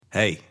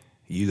Hey,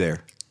 you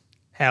there?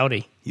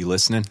 Howdy. You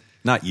listening?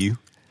 Not you.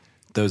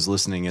 Those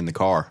listening in the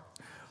car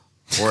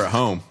or at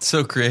home.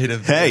 So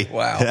creative. Hey.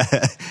 Wow.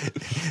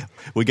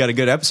 We got a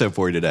good episode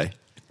for you today.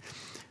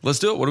 Let's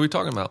do it. What are we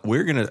talking about?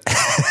 We're going to...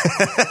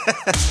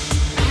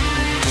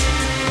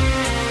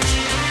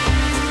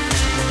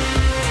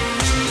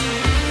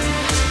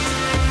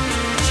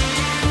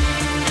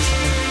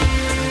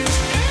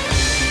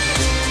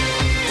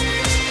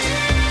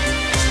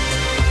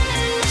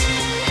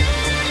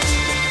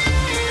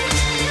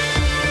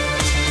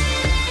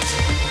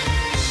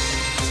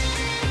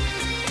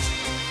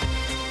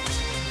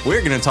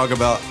 We're going to talk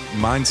about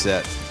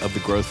mindset of the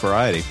growth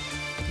variety,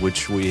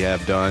 which we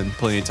have done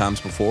plenty of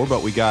times before,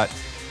 but we got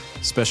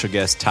special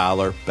guest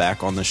Tyler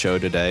back on the show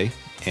today,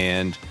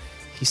 and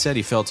he said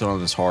he felt it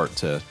on his heart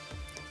to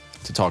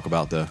talk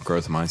about the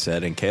growth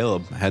mindset, and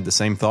Caleb had the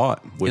same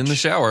thought. In the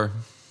shower.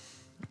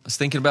 I was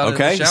thinking about it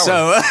in the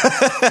shower.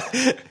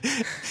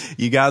 So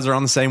you guys are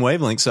on the same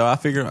wavelength, so I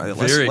figured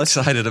Very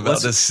excited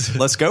about this.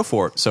 Let's go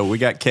for it. So we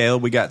got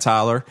Caleb, we got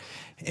Tyler,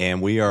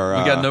 and we are...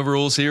 We got no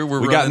rules here.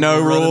 We got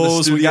no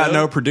rules. We got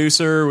no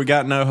producer. We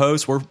got no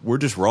host. We're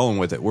just rolling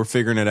with it. We're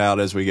figuring it out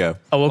as we go.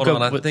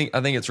 I think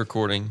it's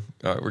recording.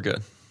 All right, we're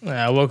good.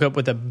 I woke up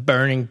with a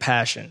burning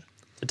passion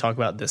to talk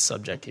about this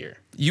subject here.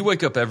 You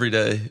wake up every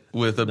day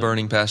with a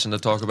burning passion to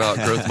talk about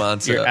growth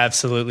mindset. You're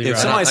absolutely right. If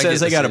somebody says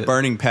they got a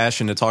burning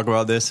passion to talk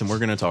about this, and we're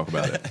going to talk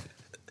about it.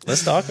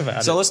 Let's talk about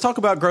it. So let's talk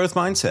about growth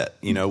mindset.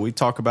 You know, we've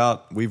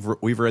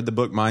read the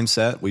book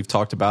Mindset. We've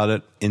talked about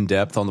it in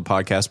depth on the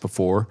podcast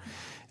before.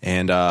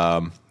 And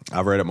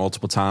I've read it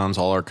multiple times.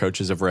 All our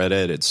coaches have read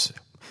it. It's,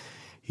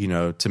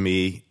 to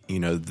me,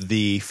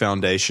 the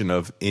foundation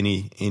of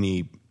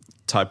any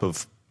type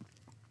of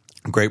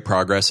great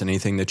progress in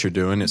anything that you're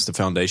doing. It's the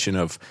foundation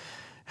of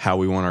how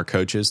we want our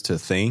coaches to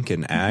think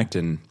and act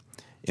and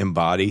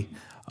embody.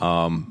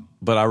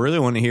 But I really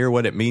want to hear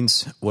what it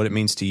means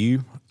to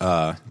you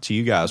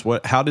guys.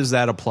 How does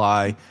that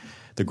apply?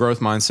 The growth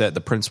mindset,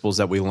 the principles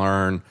that we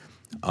learn.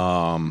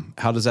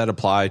 How does that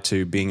apply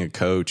to being a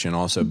coach and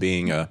also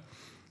being a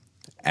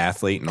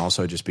athlete and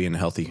also just being a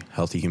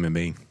healthy human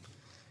being?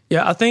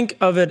 Yeah, I think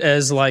of it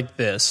as like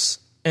this.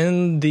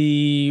 In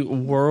the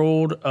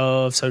world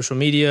of social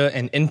media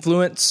and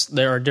influence,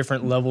 there are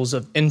different levels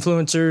of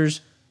influencers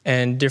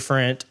and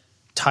different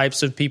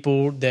types of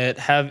people that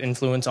have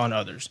influence on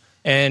others.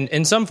 And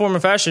in some form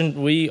or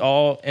fashion, we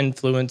all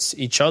influence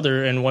each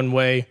other in one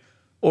way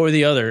or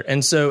the other.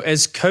 And so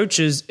as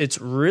coaches, it's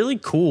really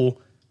cool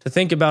to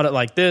think about it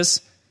like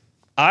this.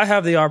 I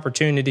have the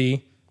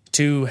opportunity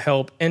to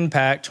help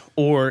impact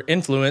or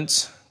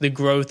influence the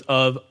growth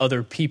of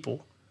other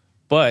people.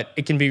 But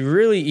it can be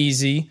really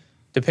easy,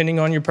 depending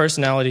on your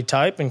personality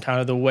type and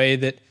kind of the way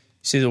that you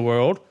see the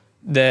world,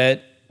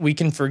 that we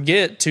can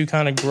forget to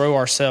kind of grow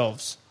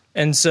ourselves.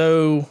 And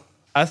so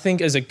I think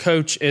as a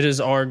coach, it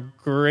is our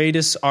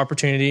greatest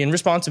opportunity and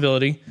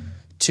responsibility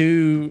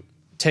to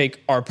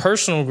take our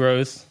personal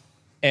growth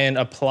and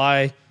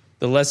apply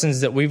the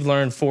lessons that we've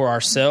learned for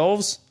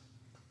ourselves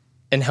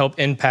and help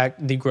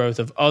impact the growth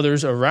of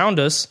others around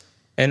us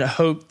and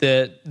hope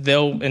that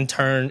they'll in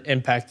turn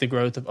impact the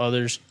growth of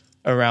others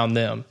around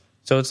them.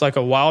 So it's like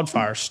a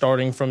wildfire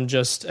starting from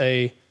just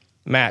a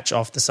match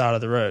off the side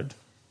of the road.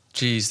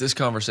 Geez, this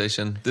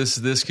conversation, this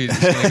is going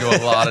to go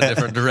a lot of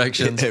different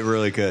directions. It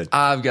really could.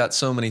 I've got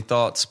so many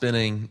thoughts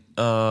spinning.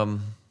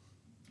 That's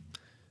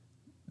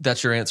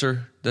your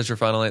answer? That's your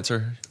final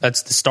answer?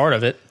 That's the start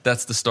of it.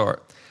 That's the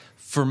start.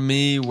 For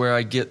me, where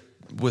I get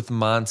with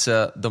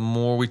mindset, the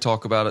more we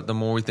talk about it, the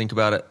more we think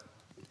about it,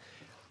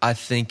 I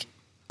think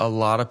a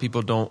lot of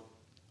people don't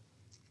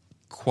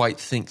quite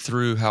think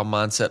through how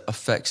mindset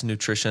affects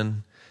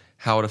nutrition,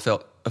 how it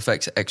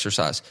affects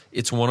exercise.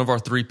 It's one of our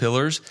 3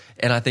 pillars,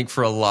 and I think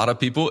for a lot of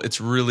people, it's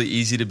really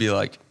easy to be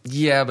like,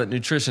 yeah, but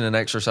nutrition and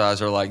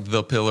exercise are like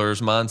the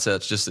pillars.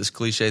 Mindset's just this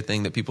cliche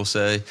thing that people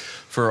say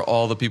for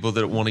all the people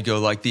that want to go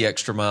like the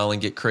extra mile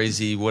and get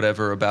crazy,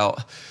 whatever,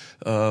 about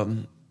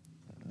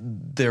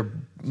their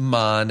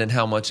mind and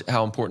how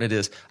important it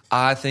is.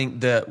 I think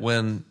that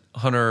when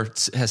Hunter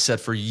has said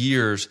for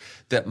years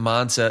that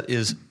mindset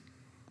is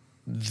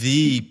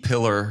the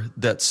pillar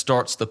that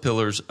starts the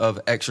pillars of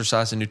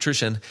exercise and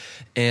nutrition,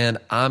 and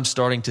I'm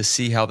starting to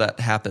see how that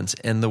happens.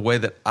 And the way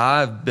that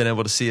I've been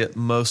able to see it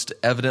most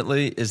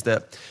evidently is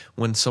that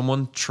when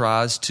someone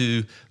tries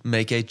to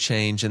make a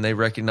change and they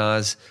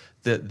recognize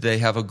that they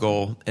have a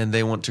goal and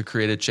they want to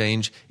create a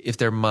change, if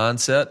their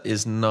mindset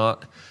is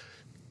not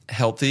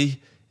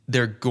healthy,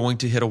 they're going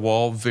to hit a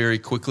wall very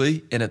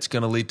quickly, and it's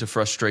going to lead to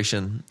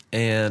frustration.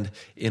 And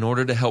in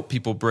order to help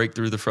people break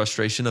through the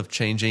frustration of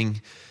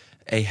changing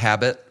a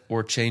habit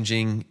or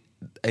changing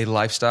a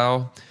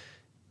lifestyle,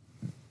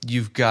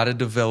 you've got to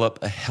develop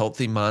a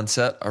healthy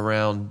mindset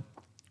around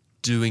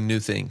doing new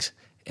things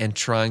and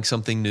trying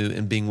something new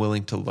and being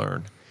willing to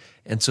learn.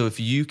 And so if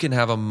you can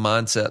have a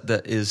mindset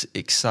that is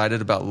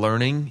excited about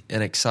learning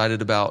and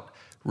excited about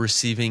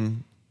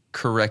receiving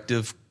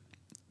corrective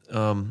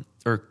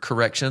or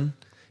correction,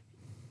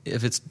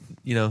 if it's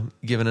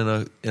given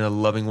in a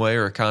loving way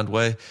or a kind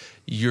way,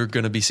 you're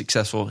going to be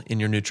successful in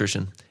your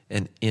nutrition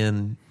and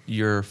in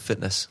your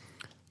fitness.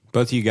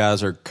 Both of you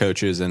guys are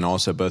coaches, and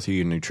also both of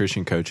you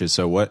nutrition coaches.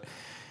 So what,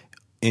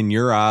 in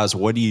your eyes,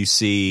 what do you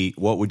see,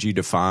 what would you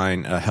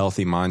define a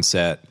healthy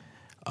mindset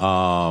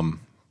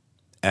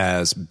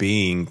as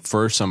being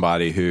for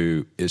somebody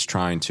who is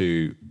trying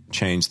to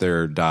change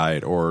their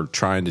diet or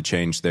trying to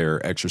change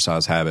their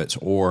exercise habits,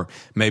 or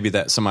maybe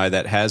that somebody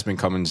that has been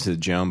coming to the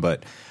gym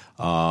but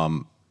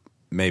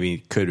maybe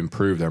could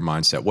improve their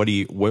mindset?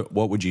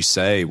 What would you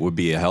say would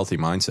be a healthy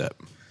mindset?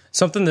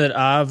 Something that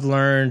I've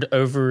learned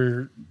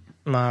over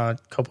my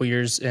couple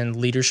years in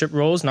leadership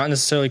roles, not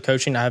necessarily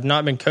coaching. I have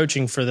not been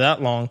coaching for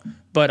that long,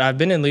 but I've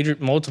been in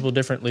multiple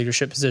different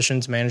leadership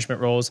positions,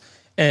 management roles.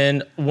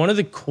 And one of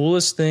the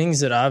coolest things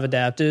that I've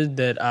adapted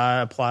that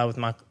I apply with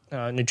my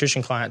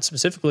nutrition clients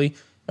specifically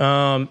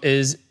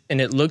is,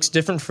 and it looks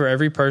different for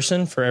every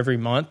person, for every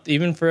month,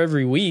 even for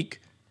every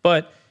week,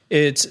 but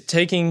it's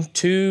taking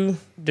two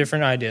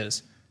different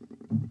ideas,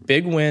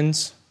 big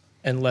wins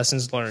and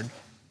lessons learned.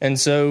 And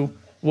so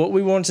what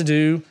we want to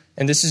do,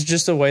 and this is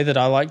just a way that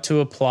I like to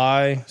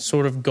apply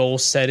sort of goal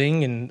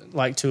setting and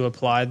like to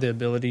apply the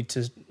ability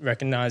to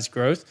recognize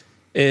growth,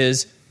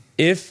 is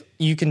if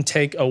you can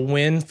take a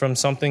win from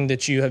something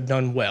that you have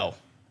done well,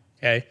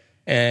 okay,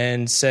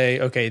 and say,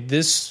 okay,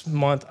 this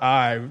month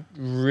I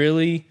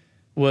really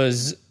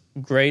was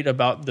great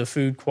about the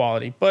food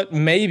quality, but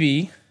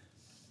maybe,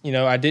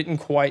 I didn't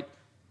quite,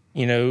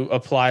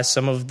 apply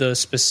some of the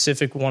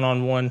specific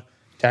one-on-one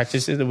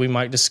tactics that we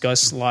might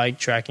discuss, like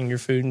tracking your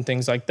food and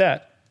things like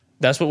that.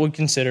 That's what we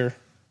consider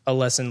a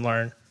lesson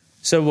learned.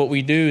 So what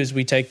we do is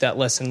we take that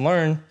lesson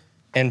learned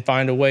and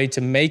find a way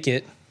to make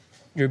it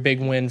your big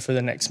win for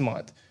the next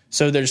month.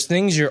 So there's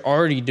things you're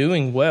already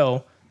doing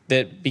well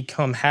that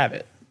become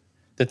habit.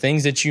 The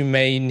things that you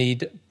may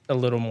need a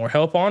little more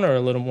help on or a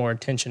little more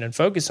attention and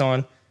focus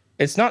on,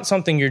 it's not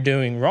something you're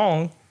doing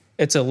wrong.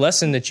 It's a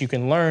lesson that you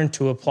can learn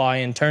to apply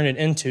and turn it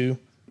into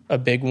a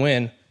big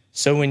win.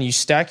 So when you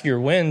stack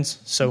your wins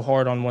so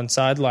hard on one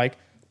side, like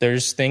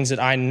there's things that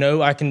I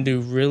know I can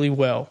do really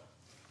well,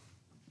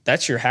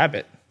 that's your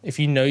habit. If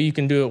you know you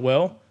can do it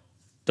well,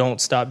 don't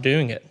stop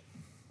doing it.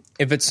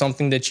 If it's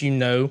something that you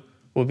know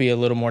will be a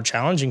little more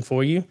challenging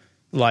for you,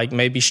 like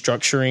maybe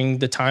structuring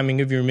the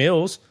timing of your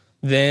meals,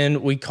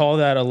 then we call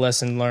that a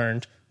lesson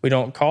learned. We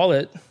don't call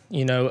it,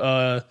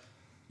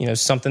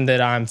 something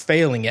that I'm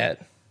failing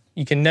at.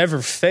 You can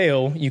never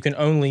fail. You can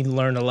only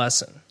learn a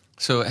lesson.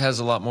 So it has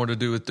a lot more to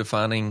do with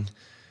defining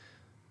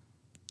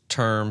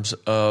terms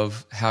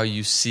of how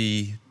you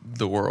see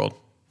the world,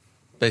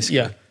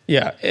 basically.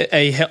 Yeah.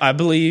 I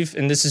believe,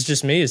 and this is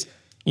just me, is,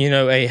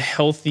 a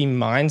healthy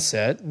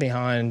mindset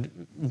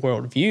behind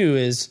worldview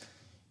is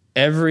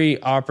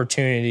every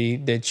opportunity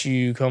that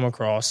you come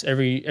across,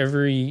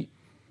 every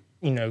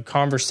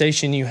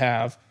conversation you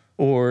have,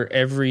 or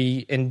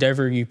every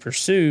endeavor you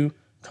pursue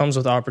comes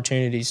with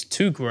opportunities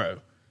to grow.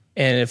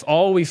 And if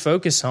all we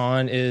focus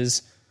on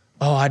is,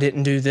 oh, I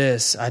didn't do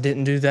this, I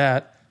didn't do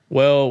that,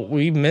 well,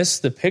 we miss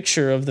the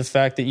picture of the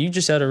fact that you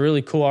just had a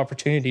really cool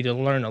opportunity to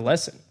learn a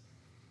lesson.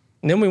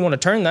 And then we want to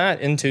turn that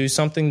into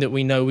something that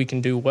we know we can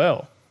do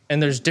well.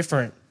 And there's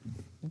different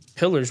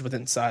pillars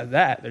within inside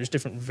that. There's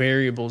different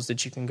variables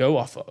that you can go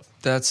off of.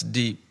 That's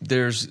deep.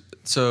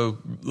 So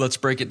let's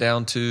break it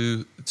down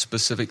to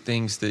specific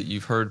things that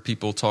you've heard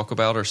people talk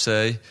about or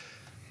say.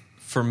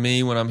 For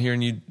me, when I'm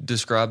hearing you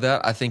describe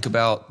that, I think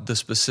about the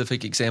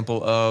specific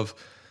example of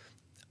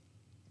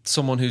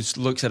someone who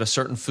looks at a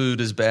certain food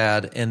as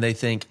bad and they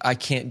think, I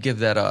can't give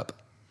that up.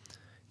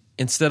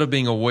 Instead of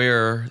being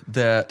aware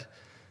that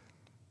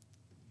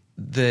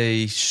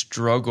they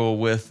struggle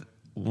with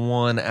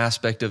one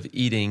aspect of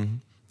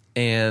eating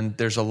and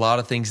there's a lot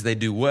of things they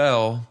do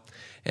well,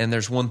 and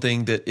there's one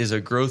thing that is a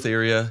growth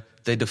area,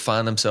 they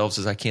define themselves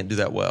as, I can't do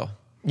that well.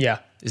 Yeah.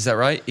 Is that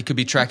right? It could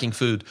be tracking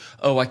food.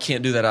 Oh, I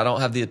can't do that. I don't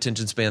have the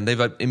attention span.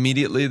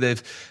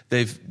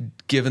 They've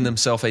given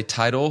themselves a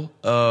title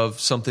of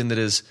something that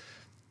is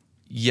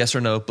yes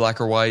or no,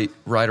 black or white,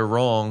 right or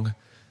wrong,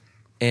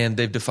 and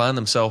they've defined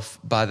themselves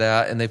by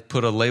that, and they've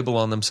put a label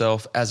on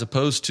themselves, as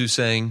opposed to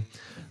saying,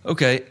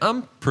 okay,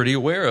 I'm pretty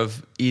aware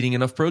of eating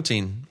enough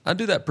protein. I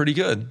do that pretty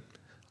good.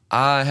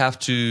 I have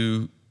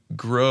to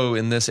grow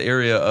in this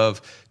area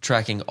of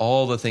tracking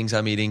all the things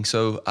I'm eating,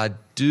 so I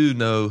do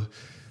know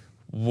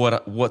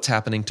what's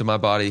happening to my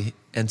body.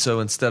 And so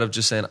instead of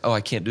just saying, oh,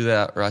 I can't do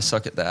that, or I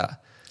suck at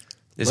that,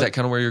 is that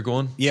kind of where you're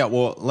going? Yeah,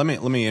 well, let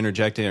me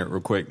interject in it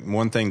real quick.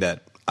 One thing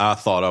that I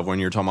thought of when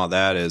you were talking about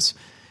that is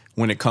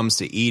when it comes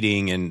to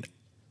eating and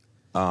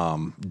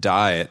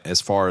diet, as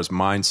far as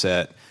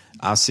mindset,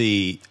 I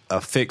see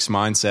a fixed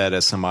mindset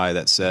as somebody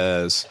that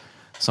says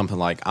something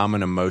like, I'm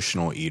an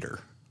emotional eater,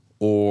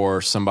 or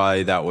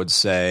somebody that would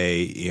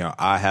say,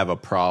 I have a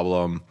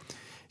problem,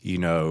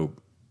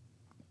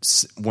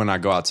 when I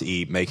go out to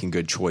eat, making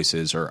good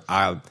choices, or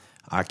I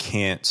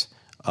can't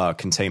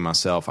contain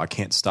myself. I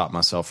can't stop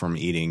myself from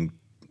eating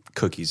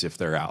cookies if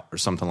they're out, or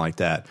something like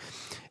that.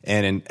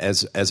 And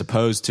as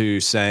opposed to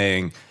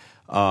saying,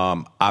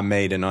 I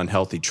made an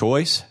unhealthy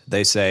choice.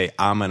 They say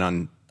I'm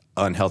an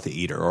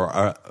unhealthy eater,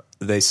 or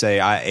they say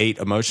I ate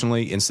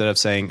emotionally instead of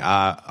saying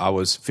I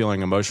was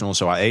feeling emotional,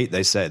 so I ate.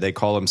 They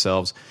call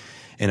themselves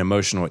an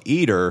emotional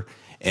eater,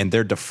 and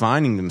they're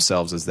defining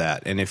themselves as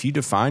that. And if you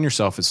define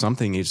yourself as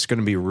something, it's going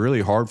to be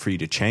really hard for you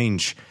to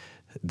change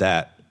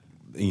that,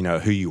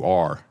 who you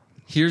are.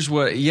 Here's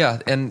what,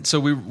 and so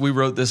we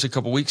wrote this a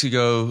couple weeks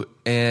ago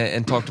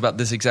and talked about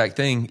this exact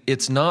thing.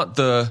 It's not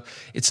the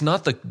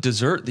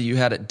dessert that you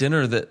had at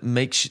dinner that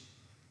makes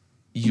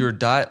your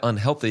diet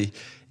unhealthy.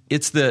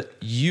 It's that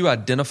you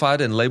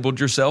identified and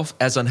labeled yourself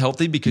as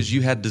unhealthy because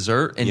you had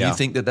dessert and you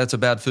think that that's a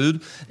bad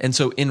food. And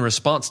so in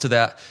response to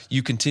that,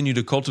 you continue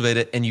to cultivate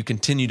it and you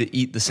continue to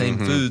eat the same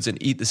foods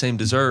and eat the same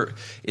dessert.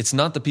 It's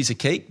not the piece of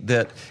cake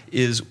that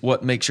is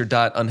what makes your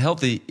diet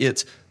unhealthy.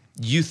 It's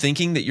you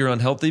thinking that you're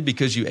unhealthy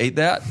because you ate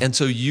that, and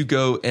so you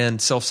go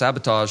and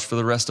self-sabotage for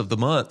the rest of the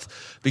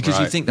month because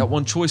you think that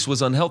one choice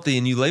was unhealthy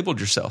and you labeled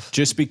yourself.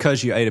 Just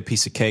because you ate a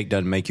piece of cake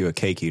doesn't make you a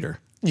cake eater.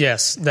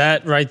 Yes,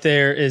 that right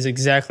there is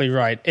exactly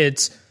right.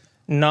 It's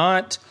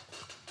not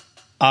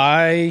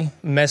I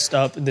messed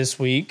up this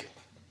week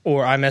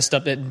or I messed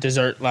up at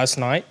dessert last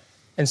night.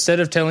 Instead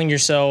of telling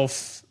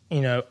yourself,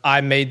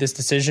 I made this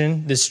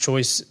decision, this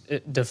choice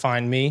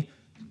defined me,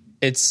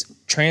 it's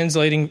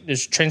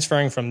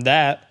transferring from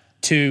that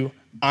to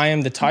I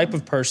am the type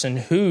of person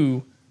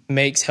who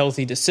makes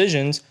healthy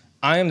decisions.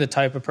 I am the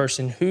type of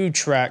person who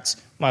tracks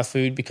my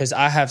food because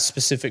I have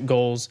specific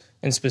goals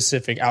and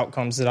specific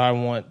outcomes that I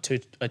want to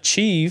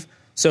achieve.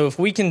 So if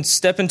we can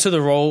step into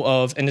the role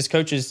of, and as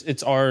coaches,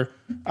 it's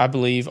I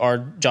believe, our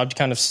job to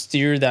kind of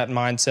steer that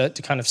mindset,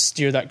 to kind of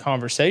steer that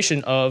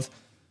conversation of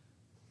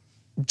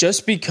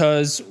just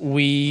because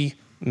we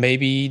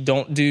maybe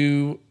don't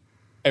do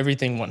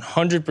everything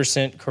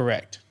 100%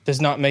 correct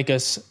does not make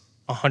us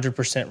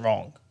 100%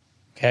 wrong.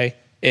 Okay.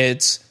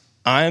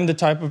 I am the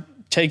type of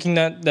taking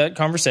that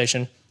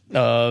conversation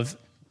of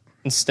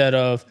instead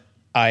of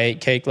I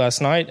ate cake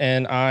last night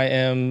and I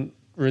am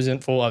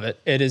resentful of it.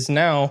 It is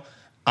now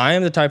I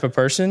am the type of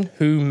person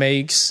who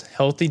makes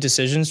healthy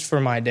decisions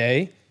for my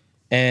day.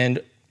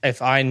 And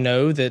if I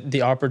know that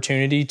the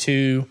opportunity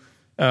to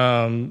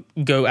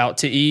go out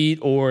to eat,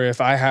 or if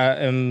I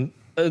am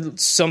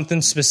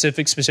something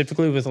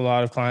specifically with a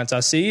lot of clients I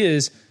see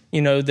is,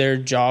 their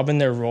job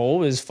and their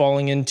role is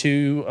falling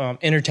into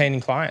entertaining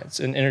clients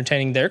and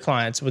entertaining their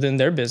clients within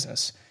their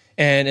business.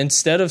 And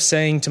instead of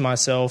saying to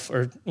myself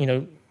or,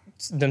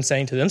 them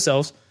saying to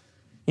themselves,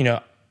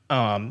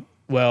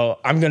 well,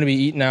 I'm going to be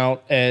eating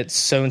out at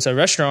so-and-so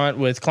restaurant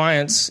with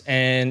clients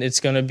and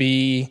it's going to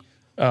be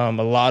a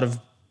lot of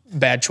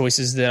bad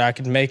choices that I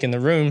could make in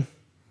the room.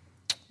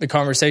 The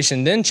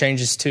conversation then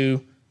changes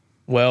to,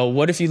 well,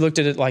 what if you looked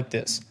at it like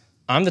this?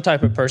 I'm the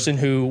type of person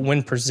who,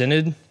 when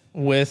presented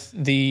with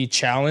the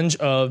challenge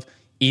of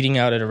eating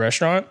out at a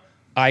restaurant,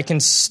 I can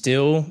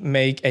still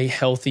make a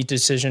healthy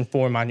decision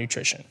for my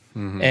nutrition.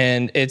 Mm-hmm.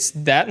 And it's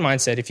that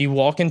mindset. If you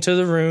walk into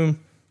the room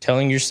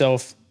telling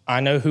yourself, I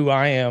know who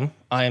I am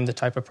the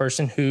type of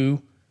person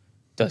who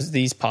does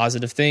these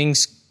positive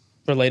things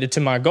related to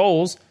my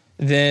goals,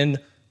 then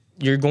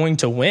you're going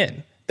to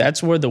win.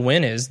 That's where the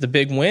win is. The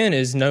big win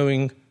is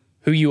knowing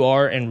who you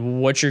are and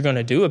what you're going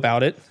to do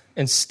about it,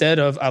 instead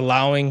of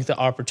allowing the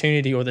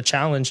opportunity or the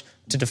challenge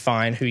to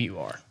define who you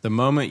are. The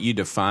moment you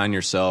define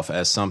yourself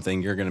as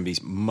something, you're going to be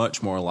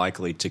much more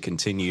likely to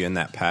continue in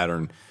that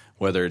pattern,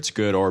 whether it's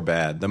good or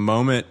bad. The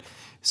moment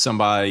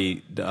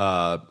somebody,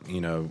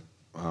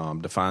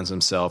 defines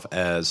themselves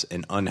as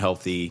an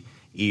unhealthy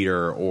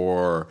eater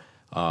or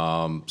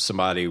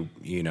somebody, who,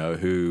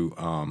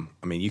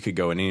 you could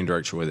go in any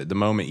direction with it. The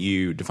moment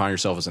you define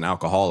yourself as an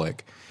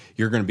alcoholic,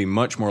 you're going to be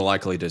much more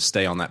likely to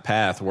stay on that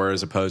path,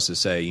 whereas opposed to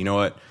say, you know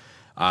what,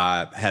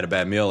 I had a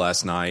bad meal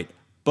last night,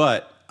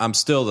 but I'm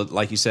still,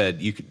 like you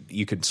said,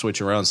 you could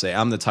switch around and say,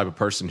 I'm the type of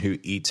person who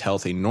eats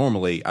healthy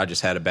normally. I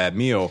just had a bad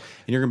meal.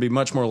 And you're going to be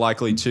much more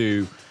likely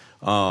to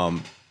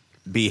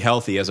be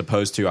healthy as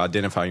opposed to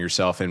identifying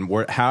yourself.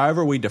 And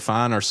however we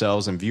define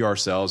ourselves and view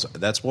ourselves,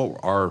 that's what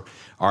our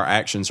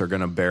actions are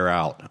going to bear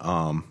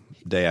out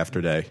day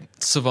after day.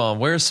 Savon,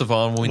 where's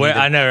Savon?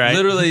 I know, right?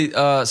 Literally,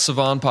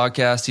 Savon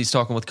podcast, he's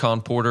talking with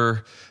Con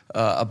Porter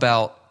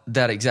about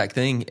that exact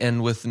thing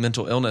and with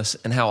mental illness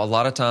and how a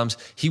lot of times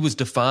he was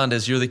defined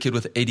as you're the kid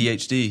with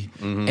ADHD.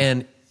 Mm-hmm.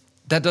 And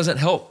that doesn't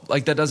help.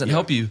 Like, that doesn't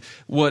help you.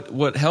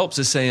 What helps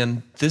is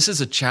saying, this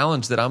is a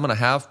challenge that I'm going to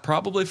have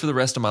probably for the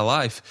rest of my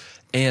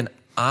life. And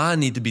I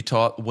need to be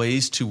taught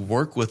ways to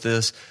work with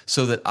this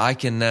so that I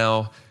can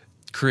now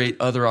create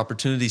other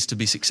opportunities to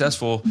be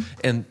successful.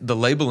 And the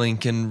labeling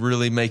can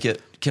really make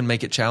it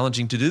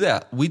challenging to do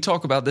that. We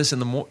talk about this in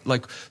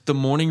the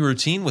morning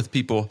routine with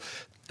people.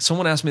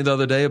 Someone asked me the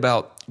other day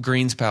about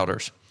greens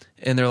powders,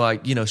 and they're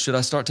like, should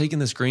I start taking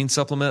this green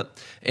supplement?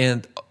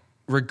 And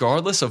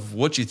regardless of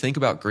what you think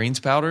about greens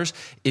powders,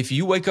 if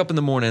you wake up in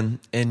the morning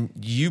and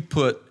you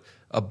put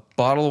a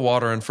bottle of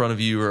water in front of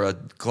you or a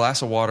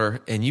glass of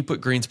water and you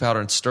put greens powder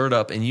and stir it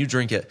up and you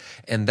drink it,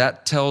 and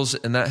that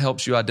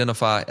helps you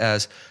identify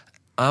as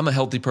I'm a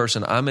healthy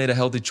person. I made a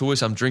healthy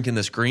choice. I'm drinking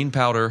this green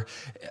powder.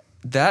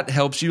 That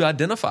helps you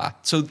identify.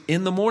 So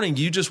in the morning,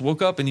 you just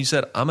woke up and you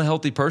said, I'm a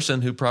healthy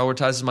person who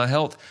prioritizes my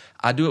health.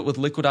 I do it with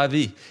Liquid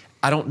IV.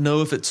 I don't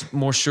know if it's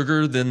more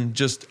sugar than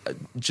just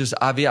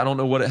IV. I don't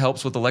know what it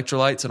helps with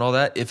electrolytes and all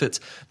that, if it's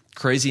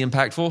crazy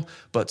impactful.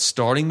 But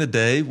starting the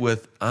day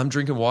with, I'm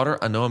drinking water,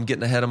 I know I'm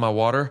getting ahead of my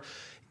water,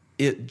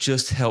 it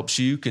just helps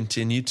you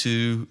continue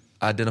to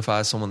identify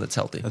as someone that's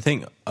healthy. I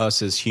think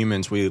us as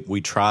humans,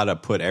 we try to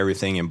put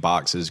everything in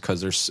boxes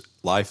because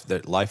life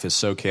is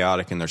so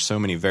chaotic and there's so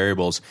many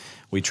variables.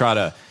 We try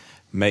to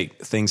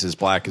make things as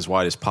black as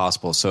white as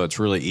possible. So it's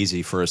really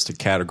easy for us to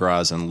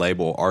categorize and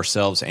label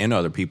ourselves and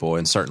other people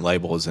in certain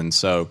labels. And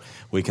so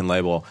we can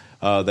label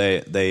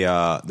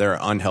they're an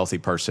unhealthy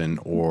person,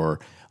 or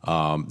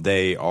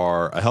they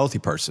are a healthy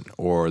person,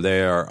 or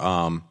they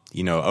are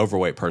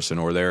overweight person,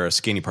 or they're a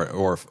skinny person,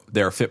 or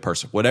they're a fit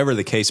person, whatever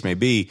the case may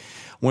be.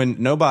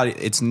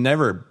 It's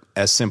never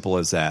as simple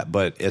as that.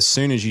 But as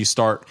soon as you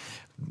start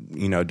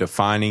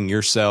defining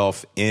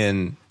yourself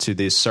into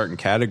these certain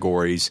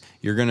categories,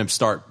 you're going to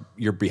start,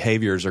 your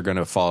behaviors are going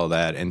to follow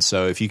that. And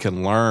so if you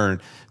can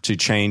learn to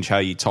change how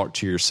you talk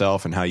to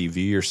yourself and how you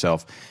view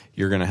yourself,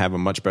 you're going to have a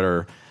much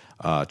better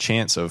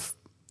chance of,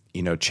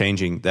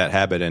 changing that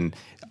habit. And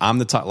I'm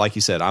the type, like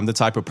you said, I'm the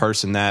type of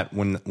person that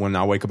when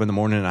I wake up in the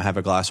morning, I have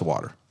a glass of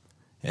water,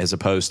 as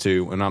opposed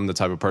to when I'm the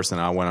type of person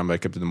when I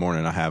wake up in the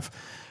morning, I have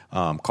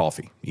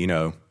coffee,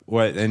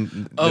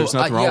 And there's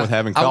nothing wrong with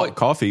having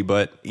coffee,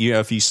 but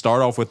if you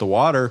start off with the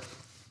water,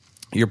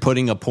 you're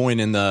putting a point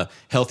in the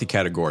healthy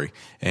category,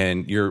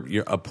 and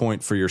you're a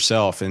point for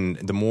yourself. And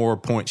the more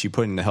points you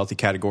put in the healthy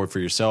category for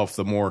yourself,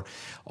 the more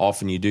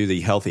often you do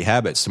the healthy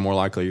habits, the more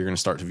likely you're going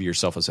to start to view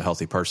yourself as a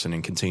healthy person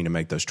and continue to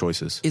make those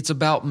choices. It's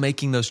about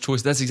making those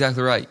choices. That's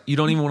exactly right. You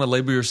don't even want to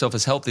label yourself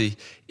as healthy.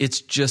 It's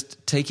just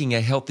making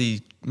a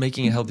healthy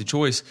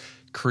choice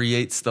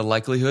creates the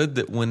likelihood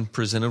that when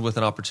presented with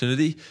an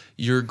opportunity,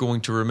 you're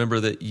going to remember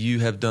that you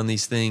have done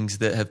these things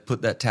that have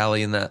put that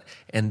tally in that,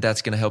 and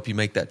that's going to help you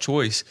make that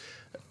choice.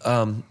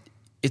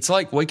 It's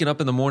like waking up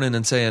in the morning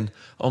and saying,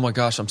 oh my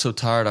gosh, I'm so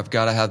tired. I've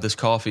got to have this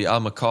coffee.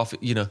 I'm a coffee,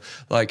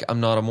 I'm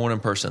not a morning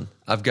person.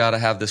 I've got to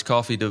have this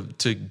coffee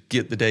to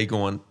get the day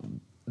going.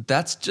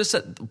 That's just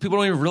people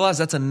don't even realize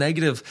that's a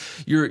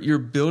negative. You're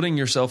building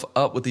yourself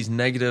up with these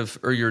negative,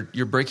 or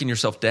you're breaking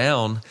yourself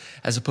down,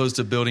 as opposed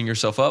to building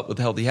yourself up with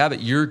a healthy habit.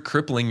 You're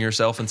crippling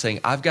yourself and saying,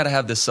 I've got to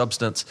have this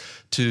substance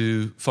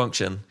to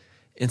function,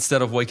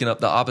 instead of waking up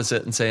the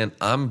opposite and saying,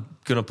 I'm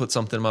going to put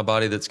something in my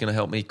body that's going to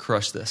help me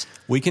crush this.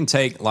 We can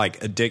take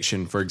like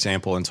addiction, for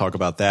example, and talk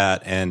about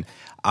that. And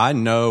I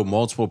know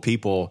multiple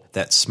people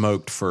that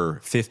smoked for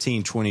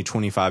 15, 20,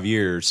 25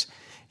 years.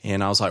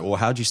 And I was like, well,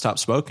 how'd you stop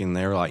smoking?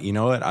 They were like, you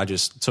know what? I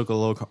just took a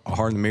look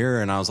hard in the mirror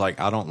and I was like,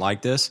 I don't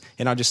like this.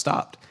 And I just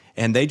stopped.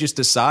 And they just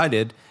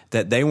decided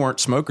that they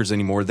weren't smokers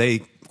anymore.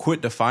 They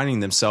quit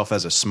defining themselves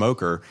as a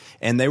smoker,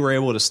 and they were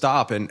able to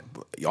stop. And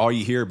all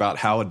you hear about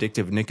how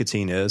addictive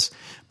nicotine is.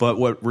 But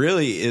what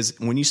really is,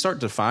 when you start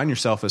to define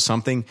yourself as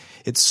something,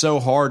 it's so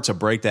hard to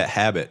break that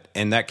habit.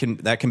 And that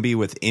can be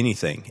with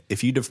anything.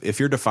 If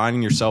you're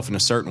defining yourself in a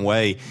certain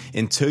way,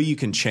 until you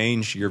can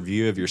change your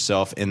view of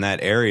yourself in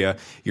that area,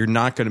 you're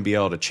not going to be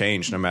able to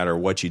change no matter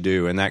what you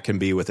do. And that can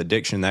be with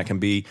addiction. That can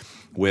be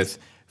with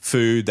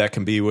food. That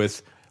can be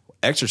with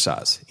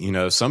exercise.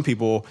 Some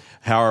people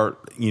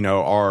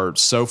are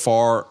so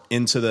far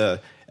into the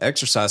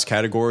exercise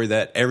category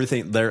that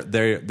everything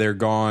they're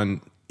gone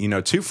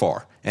too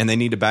far, and they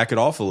need to back it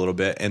off a little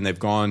bit, and they've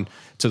gone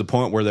to the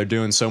point where they're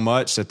doing so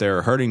much that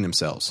they're hurting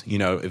themselves,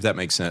 if that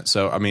makes sense.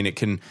 So it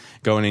can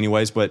go in any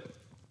ways, but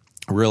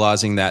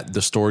realizing that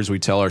the stories we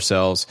tell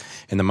ourselves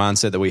and the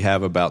mindset that we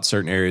have about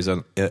certain areas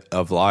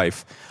of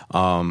life,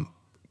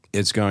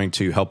 it's going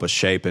to help us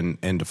shape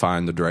and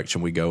define the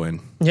direction we go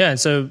in. Yeah, and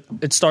so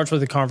it starts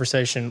with a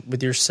conversation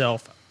with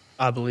yourself,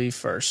 I believe,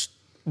 first.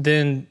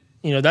 Then,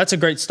 that's a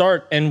great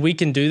start, and we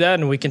can do that,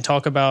 and we can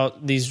talk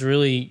about these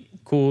really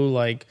cool,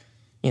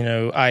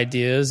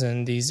 ideas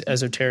and these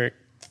esoteric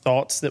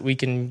thoughts that we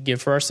can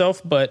give for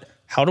ourselves, but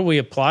how do we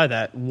apply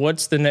that?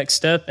 What's the next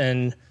step?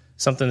 And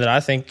something that I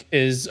think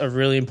is a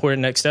really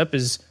important next step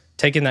is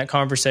taking that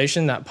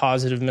conversation, that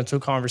positive mental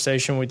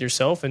conversation with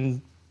yourself,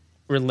 and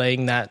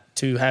relaying that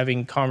to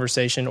having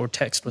conversation or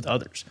text with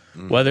others,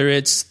 whether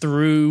it's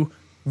through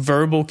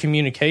verbal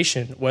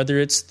communication, whether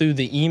it's through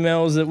the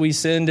emails that we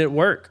send at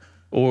work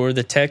or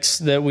the texts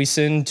that we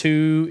send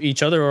to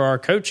each other or our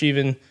coach,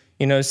 even,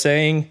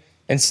 saying,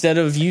 instead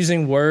of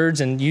using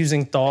words and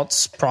using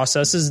thoughts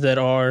processes that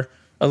are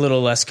a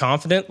little less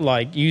confident,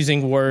 like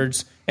using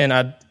words. And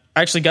I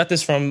actually got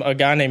this from a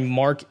guy named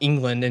Mark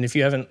England. And if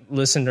you haven't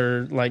listened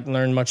or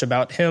learned much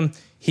about him,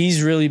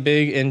 he's really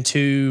big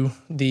into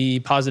the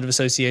positive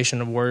association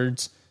of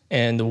words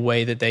and the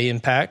way that they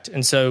impact.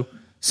 And so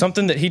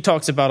something that he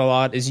talks about a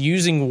lot is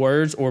using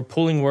words or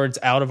pulling words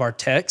out of our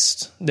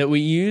text that we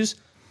use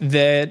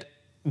that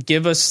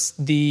give us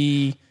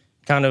the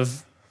kind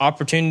of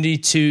opportunity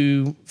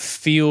to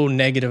feel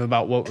negative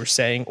about what we're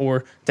saying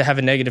or to have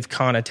a negative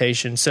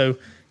connotation. So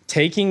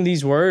taking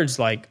these words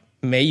like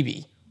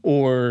maybe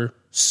or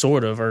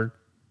sort of or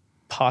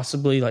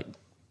possibly like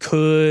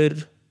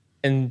could,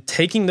 and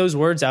taking those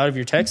words out of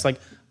your text,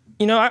 like,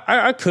 you know,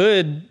 I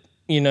could,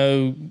 you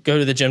know, go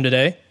to the gym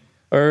today,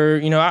 or,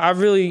 you know, I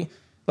really,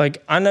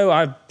 like, I know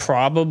I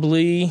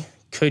probably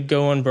could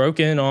go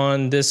unbroken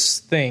on this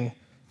thing.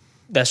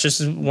 That's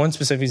just one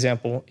specific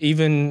example.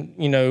 Even,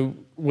 you know,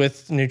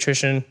 with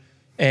nutrition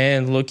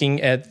and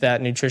looking at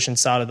that nutrition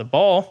side of the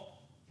ball,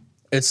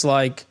 it's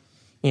like,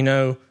 you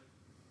know,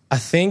 I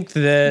think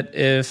that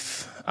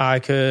if I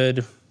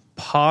could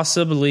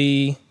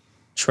possibly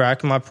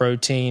track my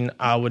protein,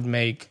 I would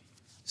make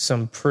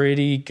some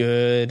pretty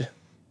good,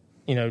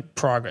 you know,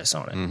 progress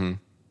on it. Mm-hmm.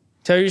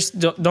 Tell you,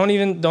 don't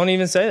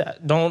even say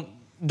that.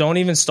 Don't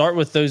even start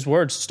with those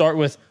words. Start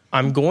with,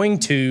 I'm going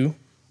to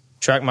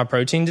track my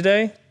protein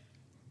today,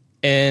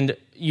 and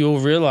you'll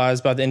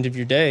realize by the end of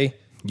your day,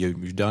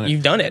 you've done it.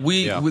 You've done it.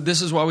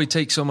 This is why we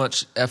take so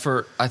much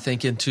effort, I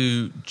think,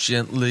 into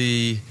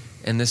gently,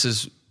 and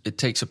it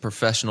takes a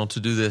professional to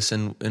do this,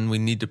 and we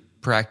need to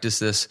practice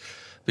this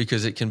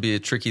because it can be a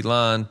tricky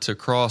line to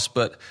cross.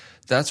 But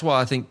that's why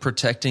I think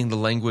protecting the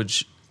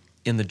language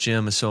in the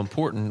gym is so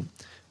important,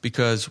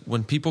 because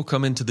when people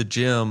come into the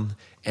gym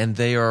and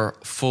they are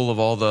full of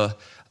all the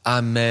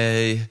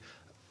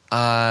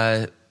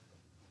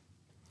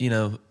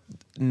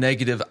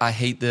negative, I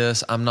hate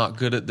this, I'm not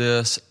good at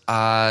this,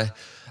 I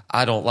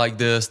don't like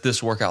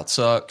this workout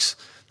sucks,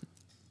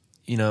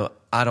 you know,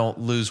 I don't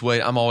lose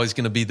weight, I'm always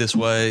going to be this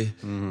way,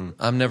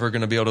 I'm never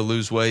going to be able to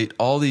lose weight,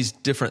 all these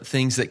different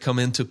things that come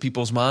into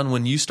people's mind.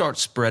 When you start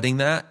spreading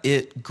that,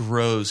 it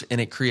grows and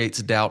it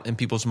creates doubt in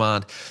people's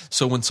mind.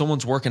 So when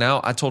someone's working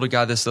out, I told a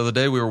guy this the other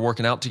day, we were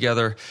working out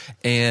together,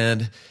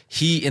 and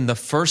he, in the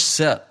first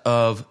set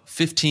of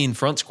 15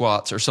 front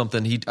squats or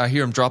something, I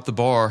hear him drop the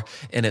bar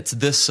and it's,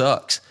 this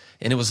sucks.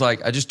 And it was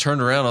like, I just turned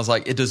around. I was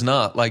like, it does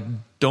not. Like,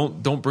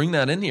 don't bring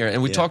that in here.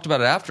 And we talked about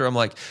it after. I'm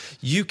like,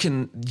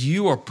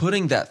 you are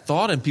putting that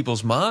thought in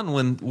people's mind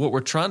when what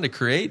we're trying to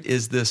create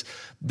is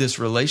this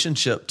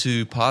relationship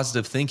to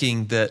positive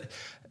thinking, that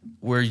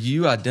where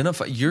you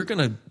identify, you're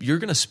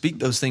gonna speak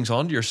those things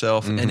onto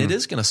yourself, and it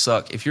is gonna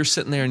suck if you're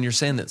sitting there and you're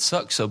saying that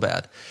sucks so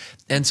bad.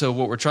 And so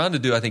what we're trying to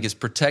do, I think, is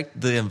protect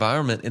the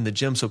environment in the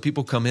gym so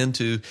people come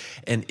into,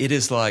 and it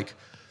is like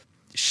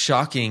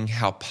shocking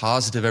how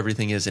positive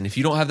everything is. And if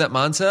you don't have that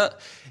mindset,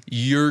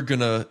 you're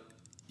gonna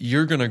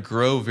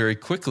grow very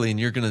quickly, and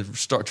you're gonna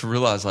start to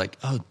realize, like,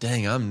 oh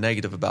dang, I'm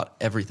negative about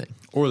everything.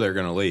 Or they're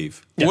gonna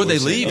leave. Or they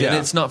leave and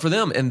it's not for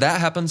them. And that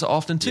happens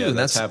often too. Yeah, and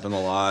that's happened a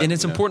lot. And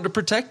it's important to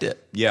protect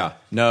it. Yeah.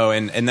 No,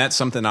 and that's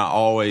something I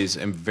always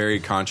am very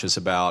conscious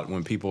about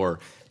when people are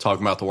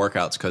talking about the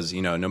workouts, because,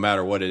 you know, no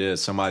matter what it is,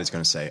 somebody's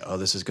going to say, oh,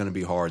 this is going to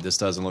be hard, this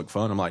doesn't look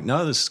fun. I'm like,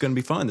 no, this is going to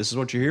be fun. This is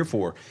what you're here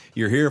for.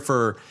 You're here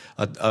for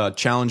a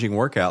challenging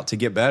workout to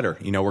get better.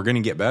 You know, we're going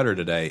to get better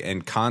today,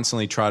 and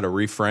constantly try to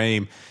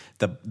reframe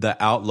the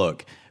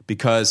outlook.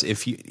 Because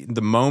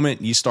the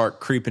moment you start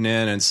creeping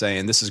in and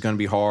saying, this is going to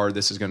be hard,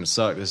 this is going to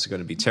suck, this is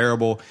going to be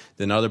terrible,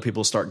 then other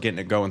people start getting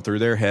it going through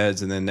their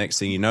heads, and then next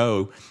thing you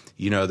know,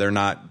 they're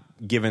not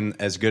giving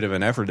as good of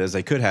an effort as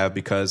they could have,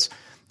 because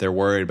they're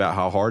worried about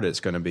how hard it's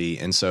going to be.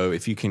 And so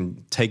if you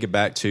can take it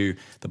back to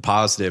the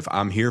positive,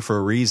 I'm here for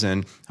a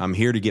reason. I'm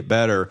here to get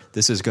better.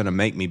 This is going to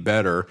make me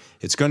better.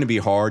 It's going to be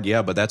hard,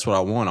 yeah, but that's what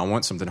I want. I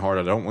want something hard.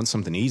 I don't want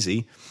something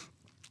easy,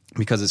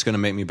 because it's going to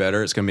make me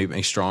better. It's going to make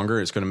me stronger.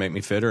 It's going to make me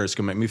fitter. It's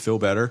going to make me feel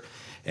better.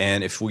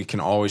 And if we can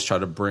always try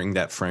to bring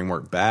that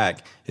framework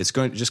back, it's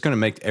just going to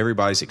make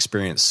everybody's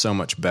experience so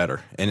much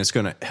better. And it's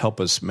going to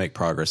help us make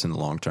progress in the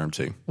long term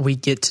too. We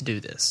get to do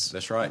this.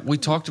 That's right. We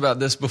talked about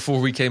this before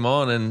we came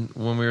on, and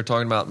when we were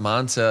talking about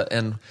mindset,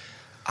 and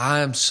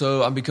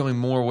I'm becoming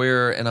more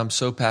aware, and I'm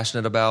so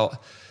passionate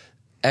about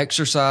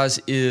exercise.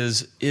 It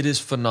is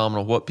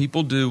phenomenal what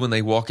people do when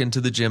they walk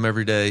into the gym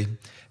every day,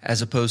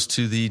 as opposed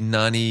to the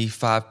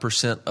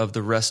 95% of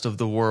the rest of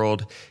the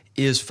world,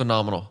 is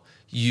phenomenal.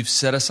 You've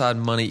set aside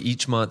money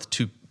each month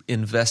to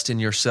invest in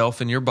yourself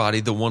and your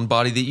body, the one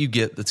body that you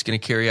get that's going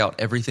to carry out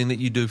everything that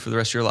you do for the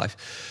rest of your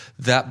life.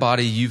 That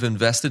body, you've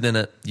invested in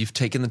it. You've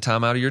taken the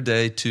time out of your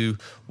day to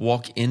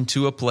walk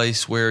into a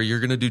place where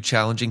you're going to do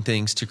challenging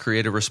things to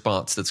create a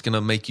response that's going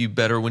to make you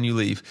better when you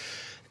leave.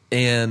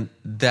 And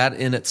that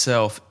in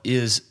itself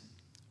is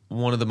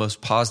one of the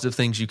most positive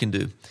things you can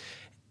do.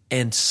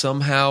 And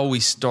somehow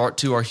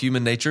our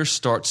human nature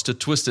starts to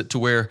twist it to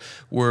where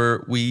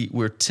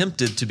we're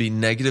tempted to be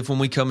negative when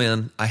we come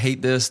in. I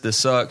hate this. This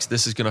sucks.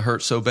 This is going to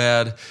hurt so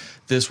bad.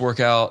 This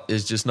workout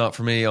is just not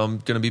for me. I'm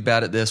going to be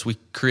bad at this. We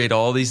create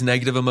all these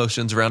negative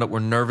emotions around it. We're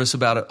nervous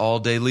about it all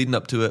day leading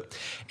up to it.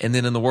 And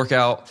then in the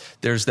workout,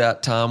 there's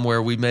that time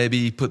where we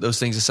maybe put those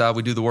things aside.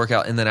 We do the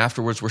workout. And then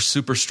afterwards, we're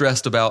super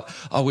stressed about,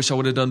 oh, I wish I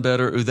would have done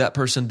better. Ooh, that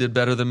person did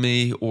better than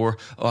me. Or,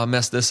 oh, I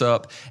messed this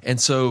up. And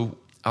so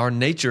our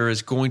nature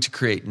is going to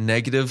create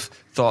negative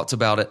thoughts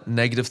about it,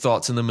 negative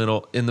thoughts in the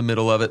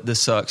middle of it. This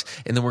sucks.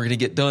 And then we're going to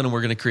get done and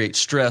we're going to create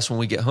stress when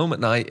we get home at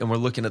night and we're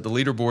looking at the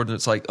leaderboard and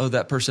it's like, oh,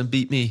 that person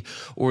beat me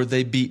or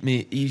they beat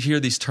me. You hear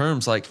these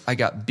terms like, I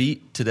got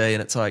beat today.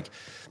 And it's like,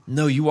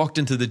 no, you walked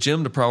into the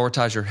gym to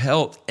prioritize your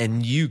health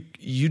and you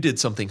did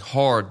something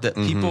hard that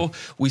people,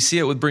 we see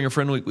it with Bring a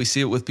Friend Week. We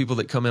see it with people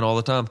that come in all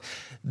the time.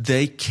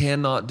 They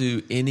cannot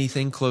do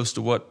anything close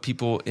to what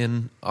people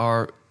in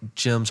our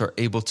gyms are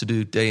able to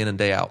do day in and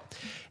day out.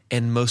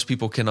 And most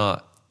people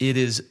cannot. It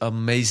is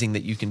amazing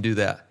that you can do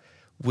that.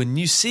 When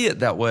you see it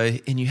that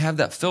way and you have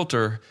that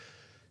filter,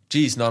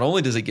 geez, not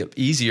only does it get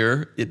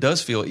easier, it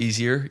does feel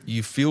easier.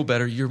 You feel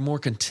better. You're more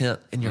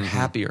content and you're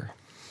happier.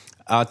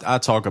 I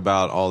talk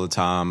about all the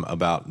time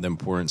about the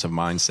importance of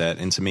mindset.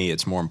 And to me,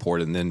 it's more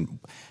important than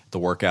the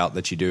workout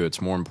that you do.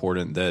 It's more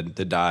important than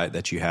the diet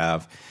that you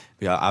have.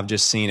 Yeah, I've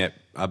just seen it.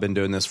 I've been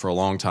doing this for a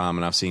long time,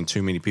 and I've seen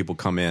too many people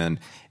come in,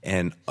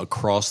 and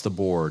across the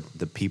board,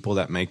 the people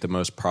that make the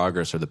most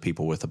progress are the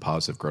people with a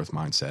positive growth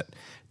mindset.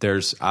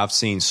 I've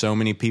seen so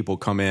many people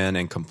come in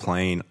and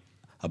complain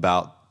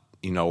about,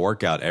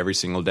 workout every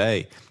single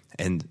day,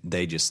 and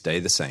they just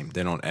stay the same.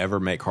 They don't ever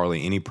make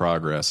hardly any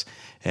progress,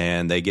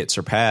 and they get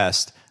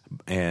surpassed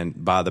and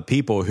by the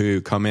people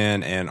who come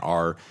in and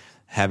are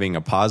having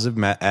a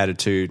positive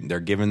attitude. They're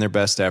giving their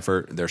best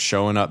effort. They're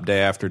showing up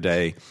day after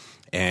day.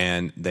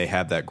 And they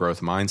have that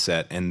growth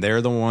mindset, and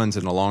they're the ones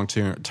in the long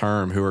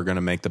term who are going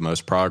to make the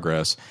most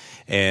progress.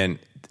 And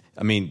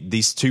I mean,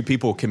 these two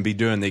people can be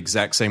doing the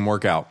exact same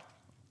workout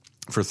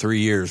for 3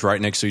 years right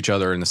next to each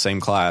other in the same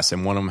class,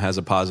 and one of them has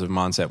a positive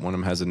mindset, one of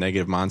them has a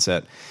negative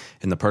mindset,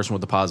 and the person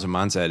with the positive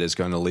mindset is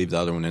going to leave the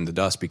other one in the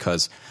dust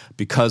because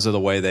of the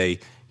way they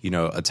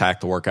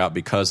attack the workout,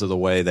 because of the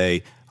way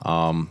they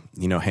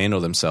handle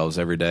themselves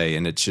every day.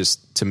 And it's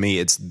just, to me,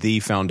 it's the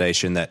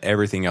foundation that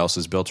everything else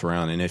is built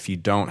around. And if you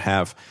don't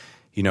have,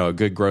 a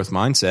good growth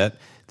mindset,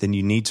 then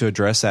you need to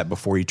address that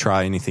before you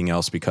try anything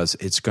else, because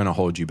it's going to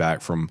hold you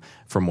back from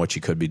what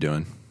you could be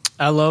doing.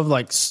 I love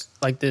like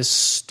this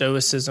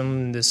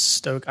stoicism, this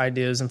stoic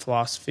ideas and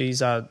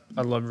philosophies. I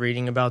love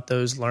reading about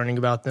those, learning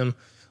about them,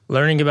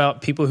 learning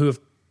about people who have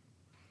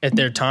at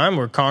their time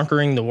were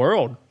conquering the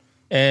world.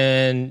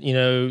 And,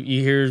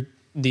 you hear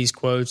these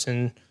quotes,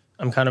 and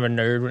I'm kind of a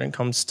nerd when it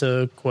comes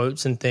to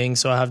quotes and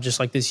things. So I have just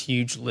like this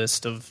huge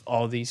list of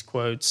all these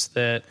quotes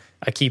that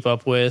I keep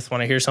up with.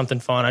 When I hear something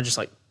fun, I just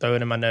like throw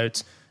it in my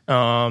notes.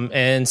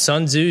 And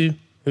Sun Tzu,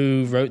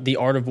 who wrote The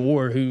Art of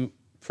War, who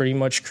pretty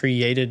much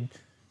created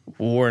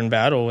war and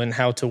battle and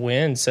how to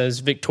win, says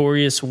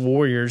victorious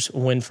warriors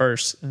win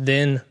first,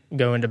 then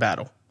go into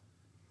battle.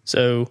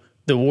 So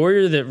the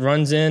warrior that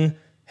runs in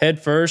head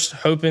first,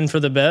 hoping for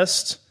the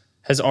best,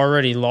 has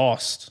already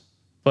lost.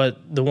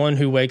 But the one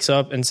who wakes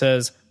up and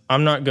says,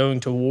 I'm not going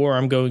to war,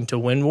 I'm going to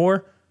win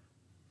war,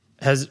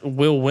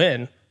 will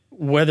win.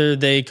 Whether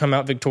they come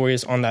out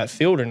victorious on that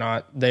field or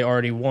not, they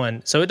already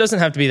won. So it doesn't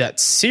have to be that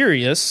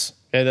serious.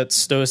 Okay, that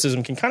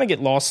stoicism can kind of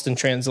get lost in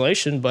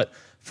translation, but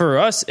for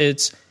us,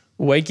 it's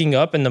waking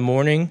up in the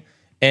morning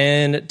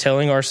and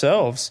telling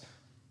ourselves,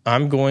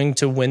 I'm going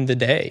to win the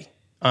day.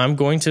 I'm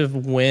going to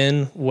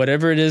win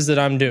whatever it is that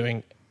I'm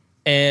doing.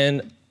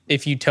 And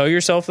if you tell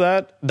yourself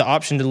that, the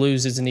option to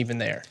lose isn't even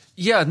there.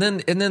 Yeah, and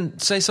then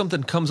say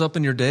something comes up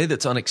in your day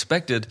that's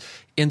unexpected.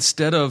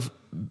 Instead of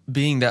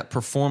being that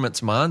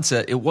performance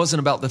mindset, it wasn't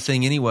about the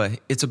thing anyway.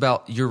 It's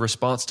about your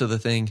response to the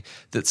thing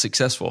that's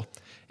successful.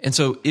 And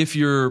so if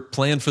you're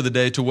planned for the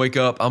day to wake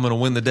up, I'm going to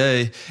win the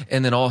day,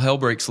 and then all hell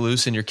breaks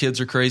loose and your kids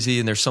are crazy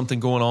and there's something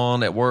going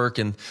on at work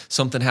and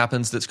something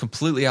happens that's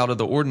completely out of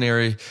the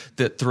ordinary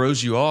that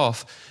throws you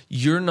off,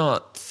 you're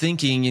not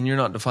thinking and you're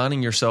not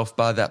defining yourself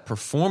by that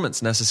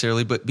performance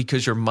necessarily, but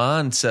because your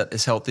mindset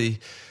is healthy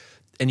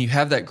and you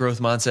have that growth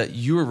mindset,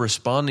 you are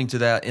responding to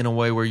that in a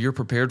way where you're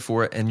prepared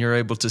for it and you're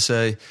able to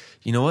say,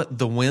 you know what,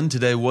 the win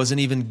today wasn't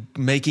even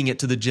making it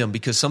to the gym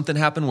because something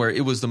happened where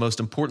it was the most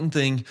important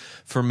thing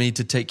for me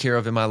to take care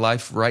of in my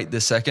life right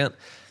this second.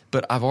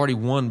 But I've already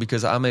won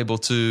because I'm able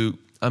to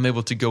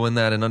go in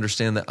that and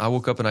understand that I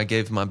woke up and I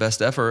gave my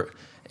best effort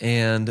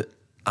and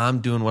I'm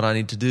doing what I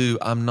need to do.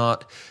 I'm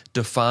not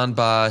defined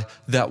by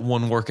that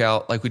one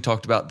workout, like we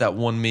talked about, that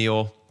one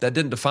meal. That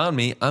didn't define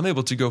me. I'm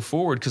able to go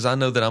forward because I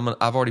know that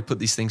I've already put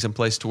these things in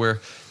place to where,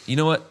 you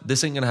know what,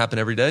 this ain't going to happen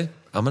every day.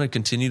 I'm going to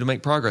continue to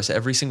make progress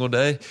every single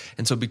day.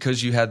 And so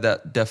because you had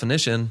that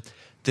definition,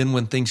 then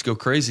when things go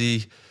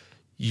crazy,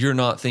 you're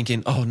not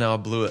thinking, oh, now I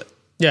blew it.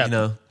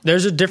 Yeah.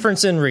 There's a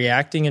difference in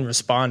reacting and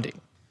responding.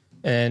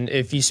 And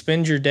if you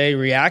spend your day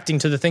reacting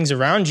to the things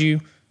around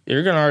you,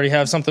 you're going to already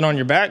have something on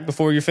your back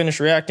before you're finished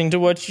reacting to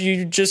what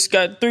you just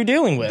got through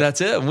dealing with.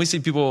 That's it. And we see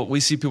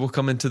people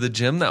come into the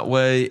gym that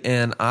way,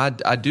 and I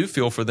do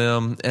feel for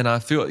them, and I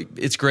feel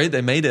it's great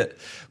they made it.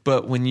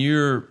 But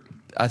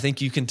I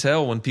think you can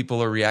tell when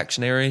people are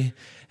reactionary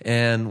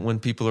and when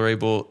people are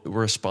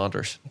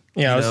responders.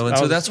 Yeah.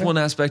 So that's one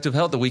aspect of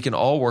health that we can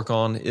all work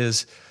on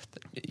is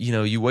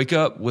you wake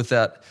up with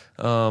that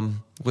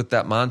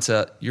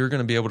mindset, you're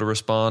going to be able to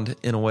respond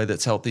in a way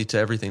that's healthy to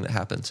everything that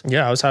happens.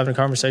 Yeah, I was having a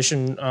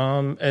conversation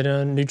at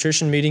a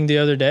nutrition meeting the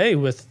other day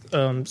with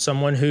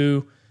someone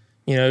who,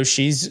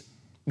 she's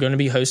going to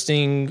be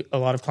hosting a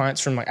lot of clients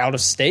from like out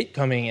of state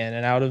coming in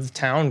and out of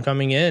town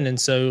coming in, and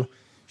so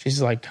she's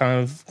like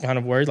kind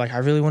of worried, like I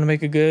really want to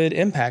make a good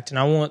impact, and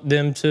I want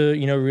them to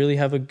really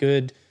have a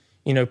good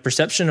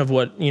perception of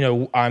what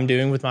I'm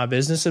doing with my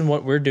business and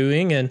what we're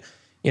doing. And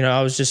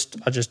I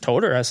just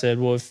told her, I said,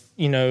 well, if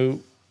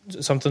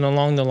something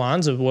along the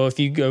lines of, well, if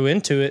you go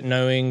into it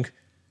knowing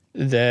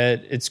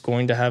that it's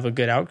going to have a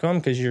good outcome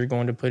because you're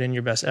going to put in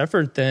your best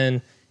effort,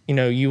 then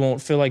you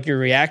won't feel like you're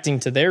reacting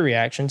to their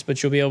reactions,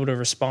 but you'll be able to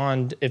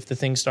respond if the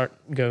things start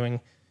going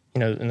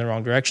in the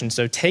wrong direction.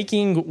 So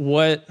taking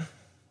what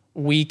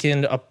we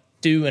can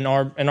do in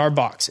our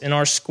box, in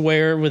our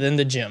square within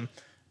the gym,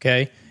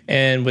 okay,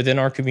 and within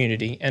our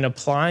community, and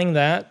applying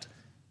that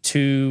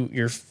to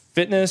your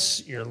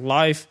fitness, your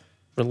life,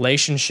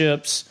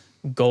 relationships,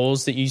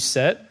 goals that you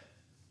set,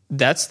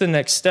 that's the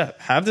next step.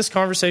 Have this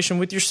conversation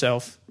with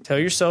yourself. Tell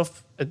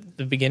yourself at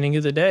the beginning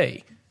of the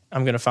day,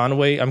 I'm going to find a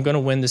way, I'm going to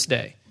win this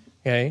day,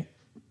 okay?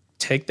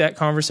 Take that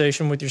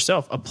conversation with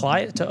yourself. Apply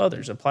it to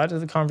others. Apply it to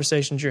the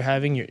conversations you're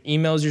having, your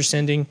emails you're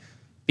sending.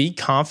 Be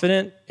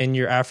confident in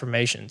your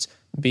affirmations.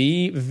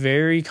 Be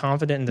very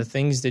confident in the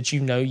things that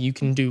you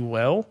can do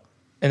well.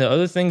 And the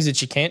other things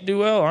that you can't do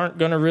well aren't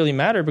going to really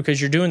matter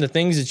because you're doing the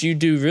things that you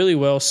do really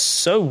well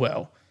so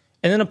well.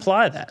 And then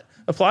apply that.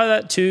 Apply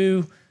that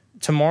to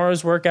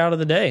tomorrow's workout of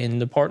the day and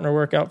the partner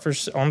workout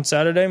on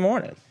Saturday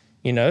morning.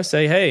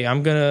 Say, hey,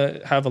 I'm going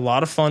to have a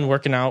lot of fun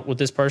working out with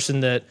this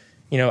person that,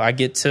 I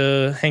get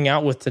to hang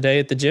out with today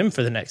at the gym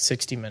for the next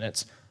 60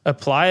 minutes.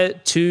 Apply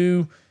it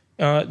to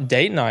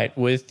date night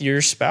with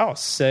your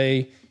spouse.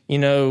 Say,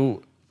 so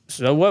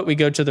what? We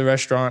go to the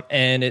restaurant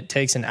and it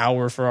takes an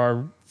hour for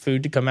our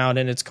food to come out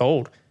and it's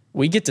cold.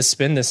 We get to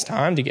spend this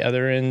time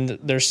together, and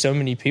there's so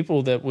many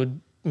people that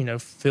would,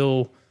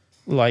 feel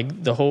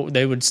like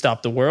they would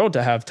stop the world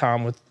to have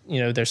time with,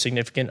 their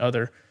significant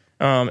other.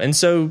 And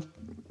so,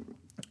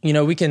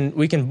 we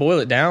can boil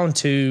it down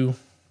to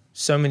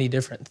so many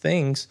different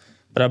things,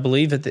 but I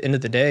believe at the end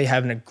of the day,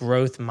 having a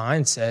growth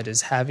mindset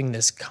is having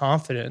this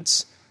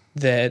confidence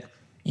that,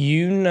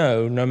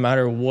 no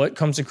matter what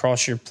comes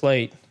across your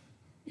plate,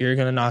 you're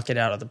going to knock it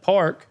out of the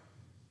park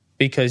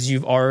because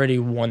you've already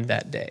won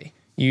that day.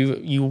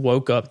 You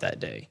woke up that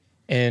day.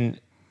 And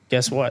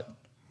guess what?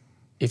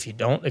 If you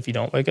don't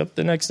wake up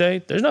the next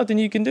day, there's nothing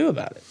you can do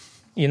about it.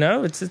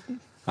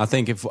 I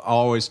think if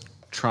always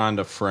trying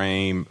to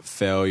frame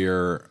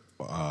failure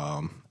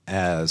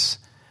as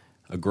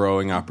a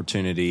growing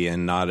opportunity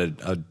and not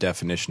a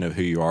definition of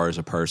who you are as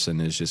a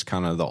person is just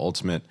kind of the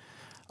ultimate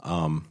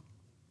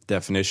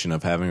definition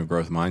of having a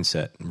growth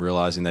mindset,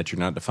 realizing that you're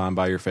not defined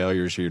by your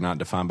failures, you're not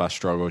defined by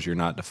struggles, you're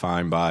not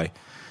defined by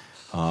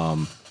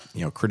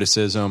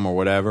criticism or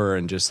whatever,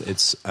 and just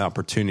it's an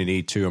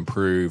opportunity to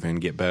improve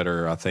and get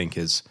better, I think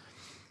is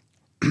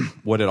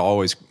what it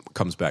always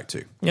comes back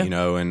to. Yeah.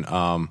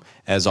 And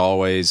as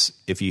always,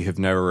 if you have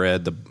never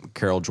read the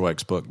Carol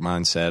Dweck's book,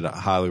 Mindset, I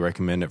highly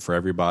recommend it for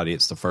everybody.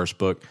 It's the first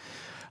book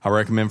I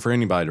recommend for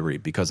anybody to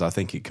read because I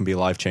think it can be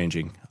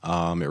life-changing.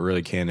 It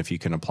really can if you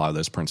can apply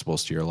those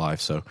principles to your life.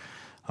 So,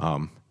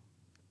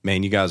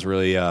 man, you guys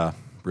really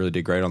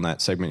did great on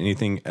that segment.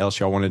 Anything else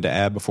y'all wanted to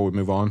add before we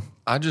move on?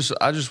 I just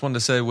wanted to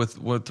say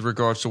with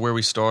regards to where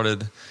we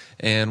started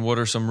and what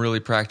are some really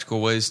practical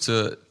ways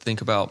to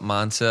think about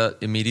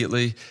mindset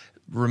immediately,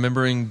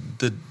 remembering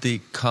the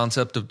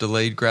concept of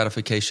delayed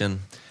gratification,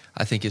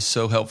 I think is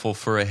so helpful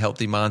for a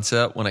healthy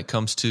mindset when it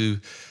comes to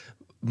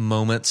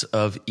moments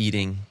of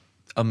eating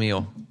a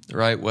meal,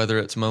 right? Whether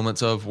it's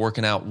moments of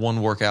working out,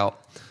 one workout,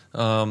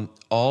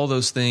 all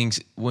those things.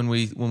 When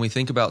we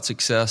think about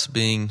success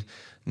being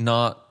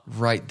not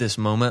right this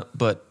moment,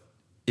 but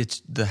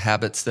it's the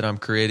habits that I'm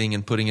creating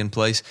and putting in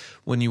place.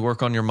 When you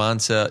work on your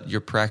mindset,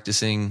 you're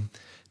practicing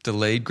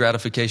delayed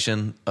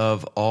gratification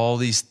of all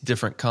these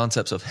different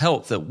concepts of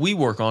health that we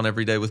work on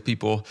every day with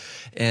people.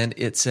 And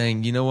it's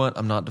saying, you know what?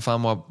 I'm not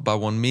defined by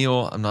one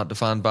meal. I'm not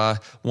defined by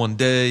one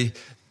day.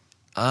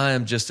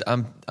 I'm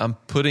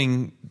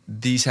putting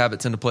these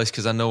habits into place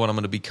because I know what I'm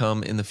going to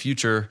become in the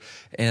future.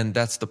 And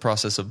that's the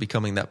process of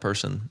becoming that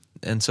person.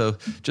 And so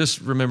just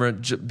remember,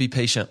 be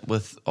patient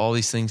with all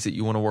these things that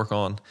you want to work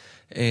on.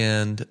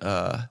 And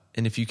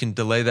if you can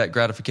delay that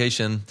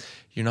gratification,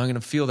 you're not going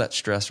to feel that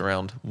stress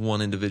around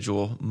one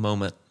individual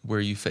moment where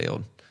you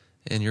failed.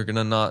 And you're going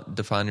to not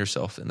define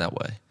yourself in that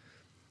way.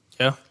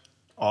 Yeah.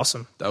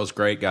 Awesome. That was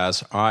great,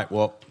 guys. All right.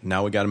 Well,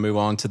 now we got to move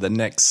on to the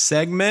next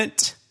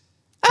segment.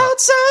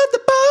 Outside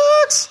the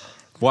box.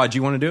 Why, do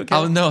you want to do it,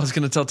 Kevin? No, I was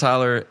going to tell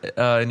Tyler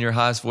in your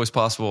highest voice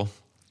possible.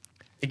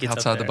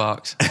 Outside the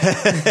box.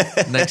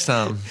 Next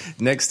time.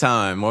 Next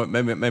time. Well,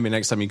 maybe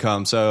next time you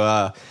come.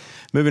 So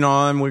moving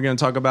on, we're going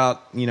to talk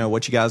about,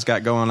 what you guys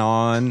got going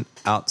on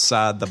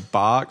outside the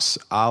box.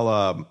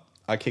 I'll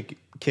kick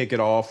it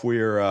off.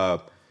 We're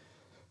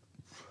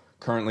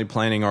currently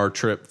planning our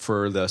trip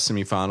for the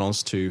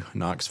semifinals to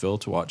Knoxville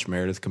to watch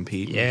Meredith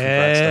compete. Yeah.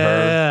 Congrats to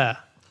her.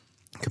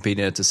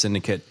 Competing at the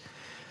Syndicate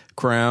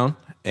Crown.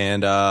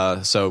 And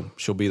so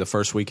she'll be the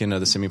first weekend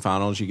of the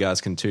semifinals. You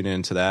guys can tune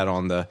into that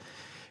on the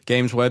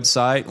Games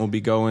website. We'll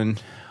be going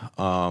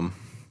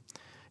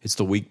it's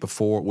the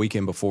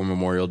weekend before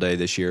Memorial Day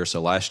this year.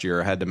 So last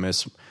year I had to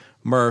miss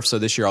Murph. So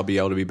this year I'll be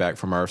able to be back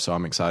for Murph. So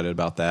I'm excited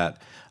about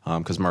that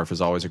because Murph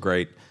is always a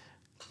great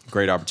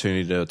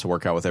opportunity to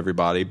work out with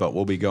everybody. But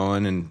we'll be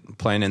going and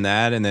planning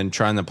that and then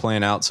trying to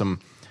plan out some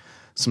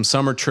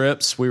summer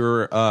trips. We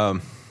were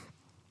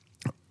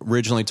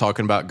originally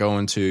talking about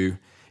going to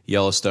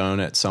Yellowstone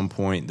at some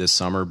point this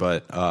summer,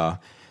 but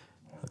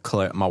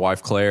my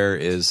wife Claire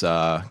is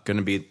going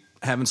to be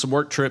having some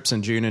work trips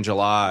in June and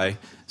July.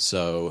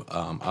 So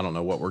I don't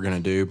know what we're going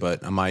to do,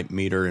 but I might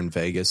meet her in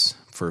Vegas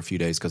for a few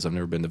days because I've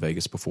never been to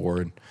Vegas before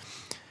and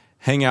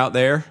hang out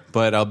there.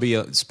 But I'll be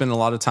spending a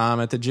lot of time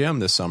at the gym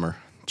this summer,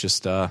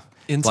 just inside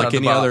like the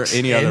any box.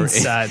 other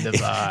Inside the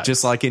box.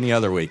 just like any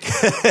other week.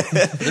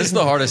 This is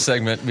the hardest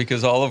segment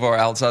because all of our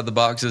outside the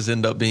boxes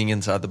end up being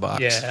inside the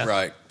box. Yeah.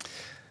 Right.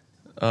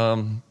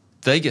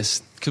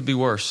 Vegas could be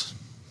worse.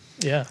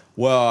 Yeah.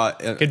 Well,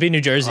 Could be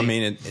New Jersey. I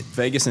mean,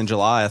 Vegas in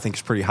July I think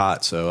is pretty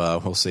hot, so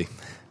we'll see.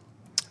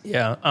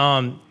 Yeah.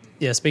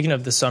 Yeah. Speaking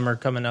of the summer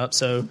coming up,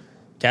 so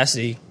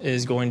Cassidy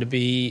is going to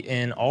be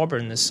in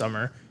Auburn this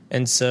summer,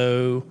 and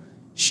so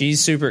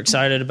she's super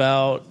excited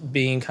about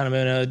being kind of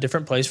in a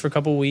different place for a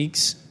couple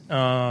weeks.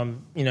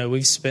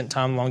 We've spent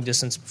time long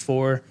distance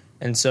before,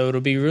 and so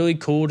it'll be really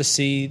cool to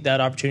see that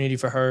opportunity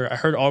for her. I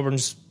heard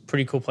Auburn's a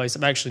pretty cool place.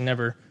 I've actually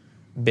never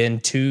been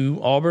to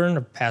Auburn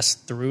or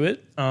passed through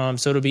it,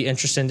 so it'll be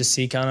interesting to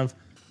see kind of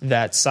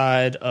that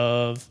side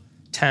of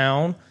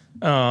town.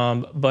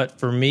 But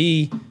for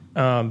me,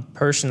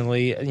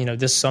 personally,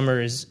 this summer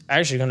is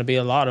actually going to be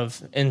a lot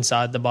of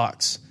inside the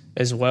box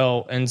as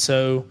well. And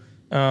so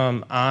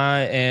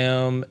I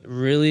am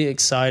really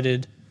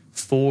excited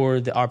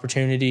for the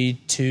opportunity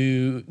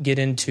to get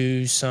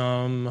into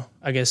some,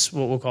 I guess,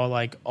 what we'll call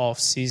like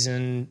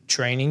off-season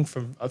training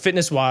from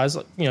fitness-wise,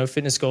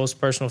 fitness goals,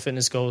 personal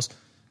fitness goals.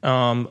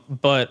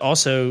 But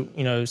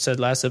also, said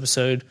last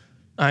episode,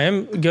 I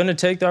am going to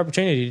take the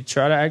opportunity to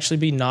try to actually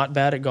be not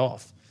bad at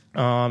golf.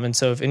 And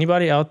so if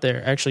anybody out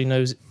there actually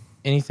knows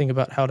anything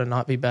about how to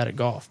not be bad at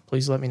golf,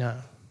 please let me know.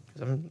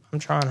 'Cause I'm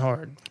trying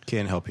hard.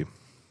 Can't help you.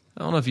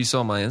 I don't know if you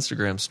saw my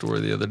Instagram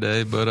story the other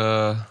day, but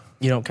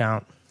You don't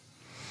count.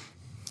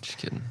 just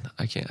kidding.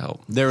 I can't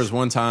help. There was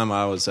one time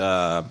I was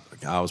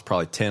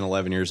probably 10,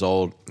 11 years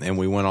old, and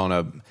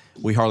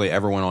we hardly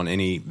ever went on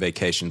any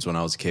vacations when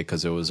I was a kid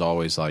because it was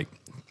always like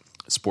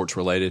sports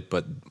related.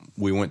 But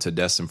we went to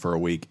Destin for a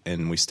week,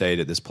 and we stayed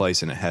at this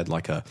place, and it had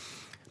like a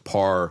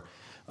par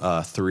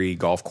 3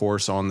 golf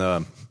course around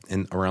the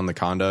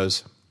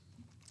condos.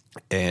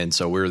 And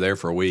so we were there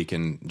for a week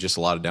and just a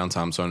lot of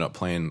downtime. So I ended up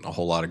playing a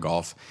whole lot of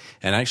golf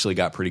and actually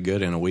got pretty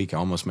good in a week. I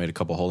almost made a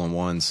couple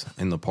hole-in-ones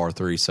in the par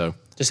 3. So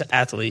Just an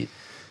athlete.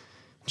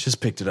 just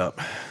picked it up.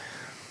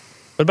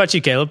 What about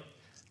you, Caleb?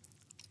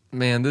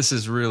 Man, this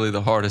is really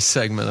the hardest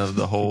segment of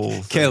the whole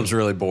thing. Caleb's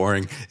really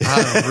boring.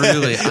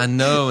 I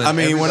know. And I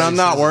mean, when I'm everybody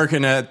not says-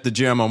 working at the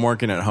gym, I'm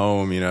working at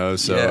home,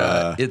 so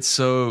Yeah,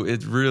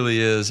 it really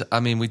is.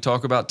 I mean, we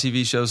talk about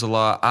TV shows a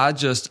lot.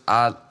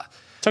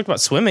 Talked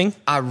about swimming.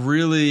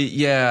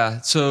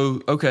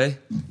 So, okay.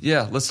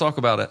 Yeah, let's talk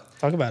about it.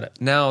 Talk about it.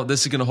 Now,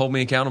 this is going to hold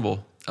me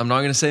accountable. I'm not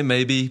going to say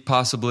maybe,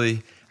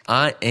 possibly.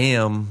 I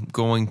am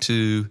going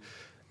to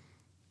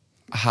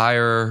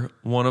hire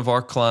one of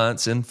our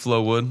clients in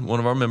Flowwood, one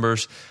of our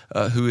members,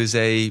 who is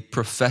a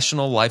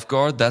professional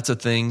lifeguard. That's a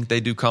thing. They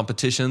do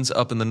competitions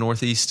up in the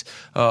Northeast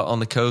on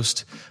the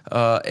coast.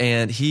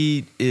 And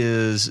he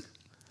is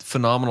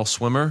phenomenal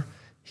swimmer.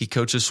 He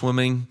coaches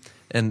swimming.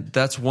 And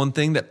that's one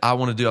thing that I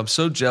want to do. I'm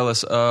so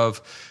jealous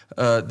of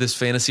this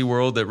fantasy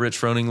world that Rich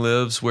Froning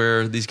lives,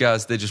 where these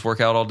guys, they just work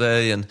out all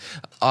day. And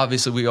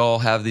obviously we all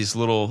have these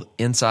little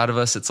inside of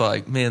us. It's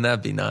like, man,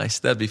 that'd be nice.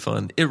 That'd be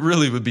fun. It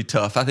really would be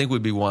tough. I think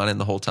we'd be whining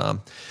the whole time,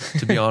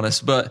 to be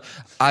honest. But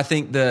I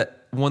think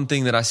that one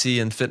thing that I see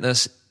in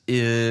fitness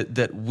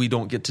that we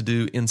don't get to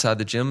do inside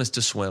the gym is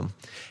to swim.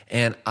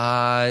 And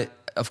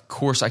of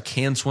course, I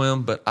can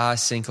swim, but I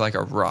sink like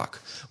a rock.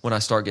 When I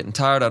start getting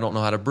tired, I don't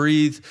know how to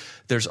breathe.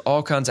 There's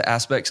all kinds of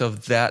aspects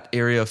of that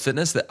area of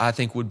fitness that I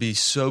think would be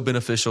so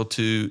beneficial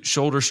to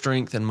shoulder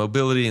strength and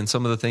mobility and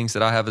some of the things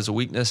that I have as a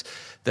weakness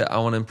that I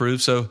want to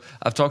improve. So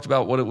I've talked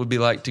about what it would be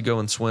like to go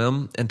and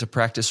swim and to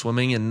practice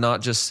swimming and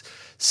not just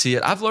see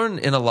it. I've learned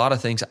in a lot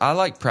of things, I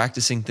like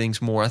practicing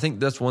things more. I think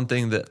that's one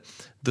thing that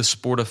the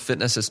sport of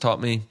fitness has taught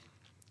me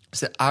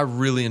is that I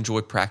really enjoy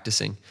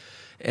practicing.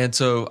 And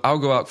so I'll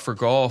go out for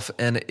golf,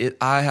 and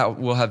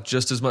will have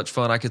just as much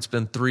fun. I could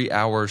spend 3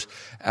 hours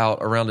out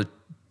around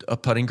a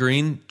putting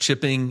green,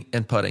 chipping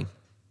and putting.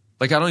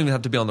 Like, I don't even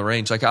have to be on the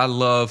range. Like, I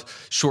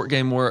love short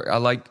game work. I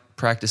like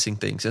practicing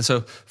things. And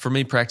so for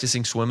me,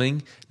 practicing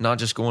swimming, not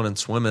just going and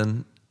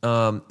swimming,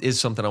 is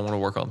something I want to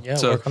work on.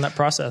 Yeah, work on that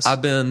process.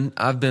 I've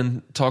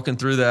been talking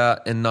through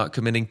that and not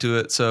committing to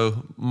it.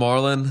 So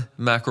Marlon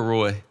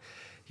McElroy,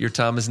 your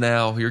time is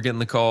now. You're getting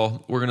the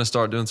call. We're going to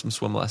start doing some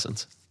swim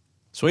lessons.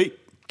 Sweet.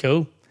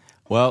 Cool.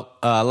 Well,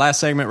 last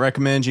segment,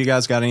 recommend. You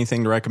guys got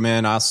anything to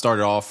recommend? I'll start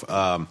it off.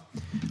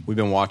 We've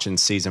been watching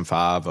season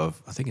 5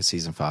 of, I think it's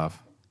season 5,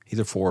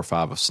 either 4 or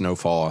 5 of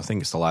Snowfall. I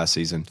think it's the last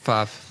season.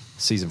 5.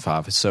 Season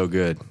 5. It's so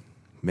good.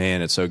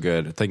 Man, it's so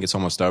good. I think it's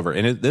almost over.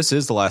 And this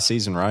is the last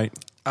season, right?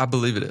 I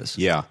believe it is.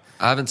 Yeah.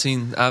 I haven't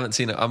seen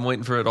it. I'm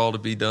waiting for it all to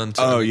be done.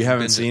 Oh, you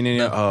haven't seen any?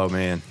 No. Oh,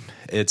 man.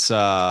 It's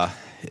a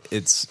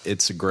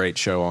great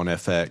show on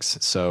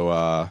FX.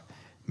 So,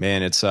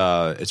 man,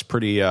 it's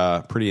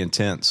pretty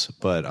intense,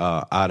 but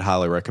I'd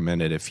highly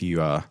recommend it if you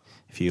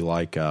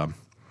like the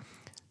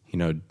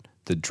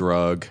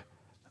drug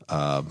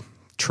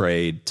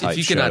trade type. If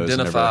you can shows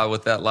identify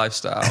with that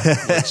lifestyle,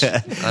 which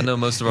I know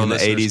most of our in the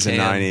listeners 80s and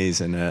can.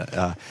 90s,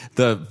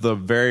 and the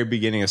very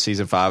beginning of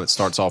season 5, it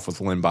starts off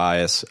with Len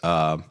Bias.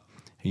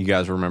 You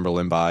guys remember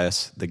Len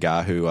Bias, the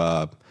guy who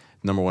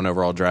number 1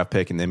 overall draft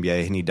pick in the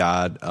NBA, and he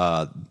died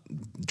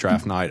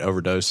draft night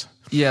overdose.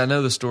 Yeah, I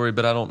know the story,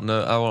 but I don't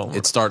know.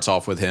 It starts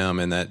off with him,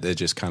 and that it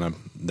just kind of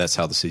that's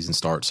how the season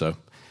starts. So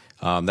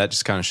that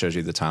just kind of shows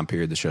you the time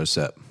period the show's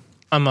set.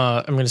 I'm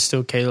going to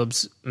steal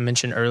Caleb's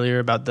mention earlier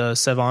about the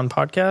Sevon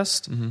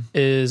podcast.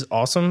 Is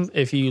awesome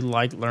if you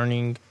like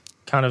learning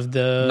kind of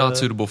the not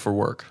suitable for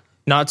work.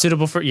 Not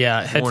suitable for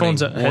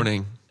headphones.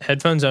 Warning.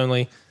 Headphones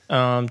only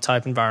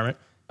type environment.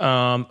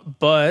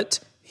 But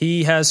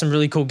he has some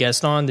really cool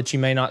guests on that you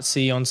may not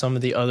see on some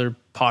of the other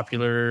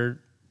popular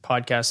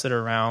podcasts that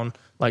are around,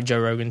 like Joe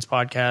Rogan's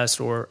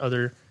podcast or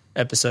other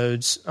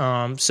episodes.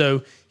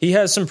 So he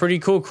has some pretty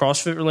cool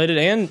CrossFit related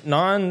and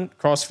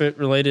non-CrossFit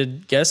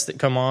related guests that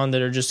come on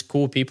that are just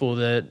cool people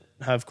that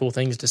have cool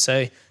things to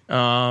say.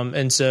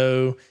 And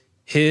so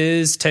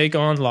his take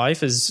on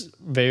life is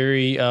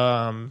very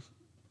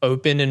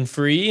open and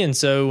free. And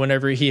so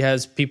whenever he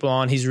has people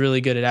on, he's really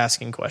good at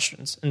asking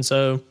questions. And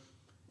so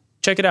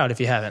check it out if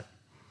you haven't.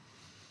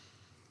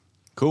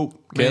 Cool.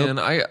 Man,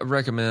 I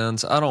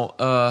recommend. I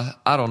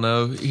don't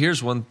know.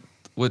 Here's one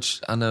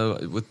which I know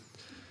with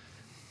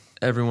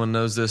everyone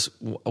knows this.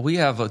 We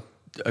have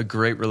a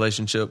great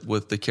relationship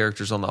with the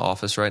characters on The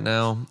Office right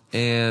now.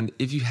 And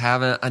if you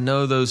haven't, I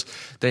know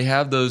they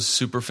have those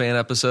super fan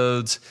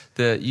episodes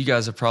that you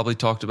guys have probably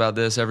talked about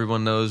this.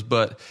 Everyone knows,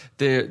 but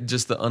they're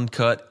just the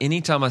uncut.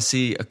 Anytime I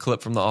see a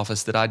clip from The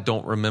Office that I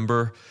don't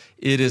remember,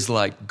 it is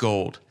like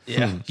gold.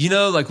 Yeah. You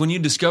know, like when you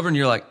discover and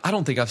you're like, I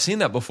don't think I've seen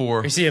that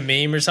before. You see a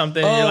meme or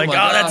something, and you're like, my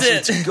that's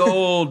gosh, it. It's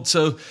gold.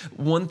 So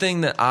one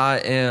thing that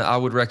I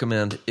would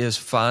recommend is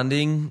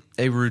finding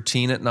a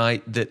routine at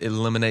night that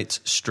eliminates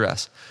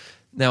stress.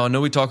 Now, I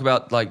know we talk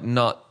about like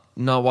not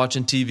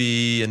watching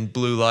TV and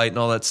blue light and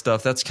all that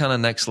stuff. That's kind of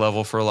next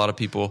level for a lot of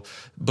people.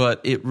 But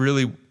it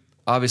really,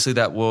 obviously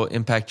that will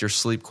impact your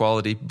sleep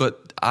quality.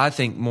 But I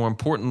think more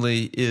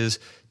importantly is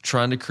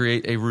trying to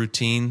create a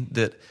routine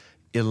that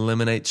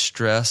eliminates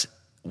stress.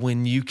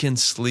 When you can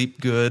sleep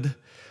good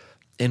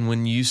and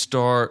when you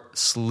start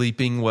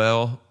sleeping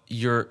well,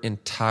 your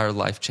entire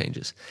life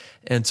changes.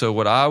 And so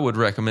what I would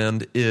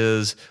recommend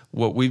is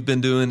what we've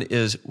been doing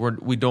is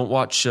we don't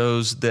watch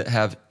shows that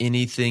have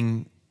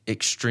anything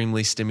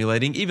extremely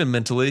stimulating, even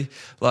mentally,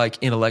 like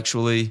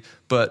intellectually,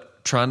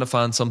 but trying to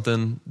find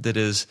something that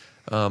is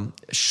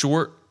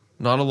short,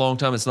 not a long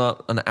time. It's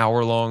not an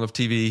hour long of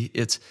TV.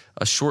 It's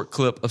a short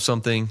clip of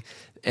something,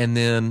 and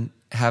then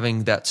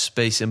having that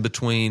space in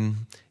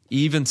between,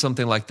 even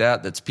something like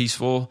that's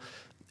peaceful,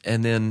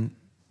 and then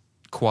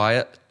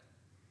quiet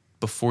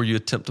before you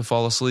attempt to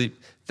fall asleep.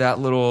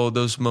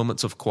 Those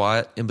moments of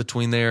quiet in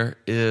between there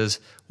is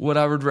what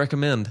I would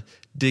recommend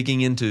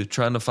digging into,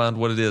 trying to find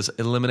what it is.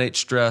 Eliminate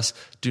stress.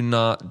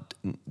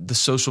 The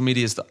social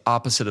media is the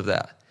opposite of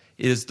that.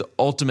 It is the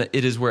ultimate.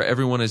 It is where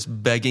everyone is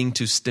begging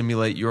to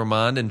stimulate your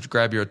mind and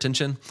grab your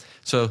attention.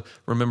 So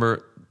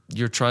remember,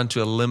 you're trying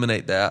to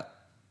eliminate that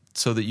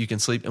so that you can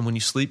sleep. And when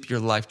you sleep, your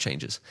life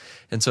changes.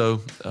 And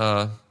so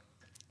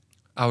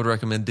I would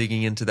recommend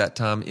digging into that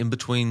time in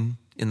between,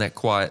 in that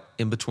quiet,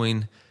 in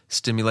between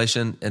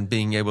stimulation and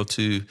being able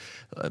to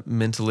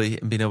mentally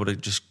and being able to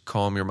just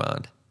calm your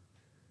mind.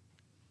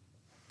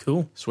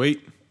 Cool.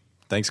 Sweet.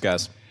 Thanks,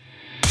 guys.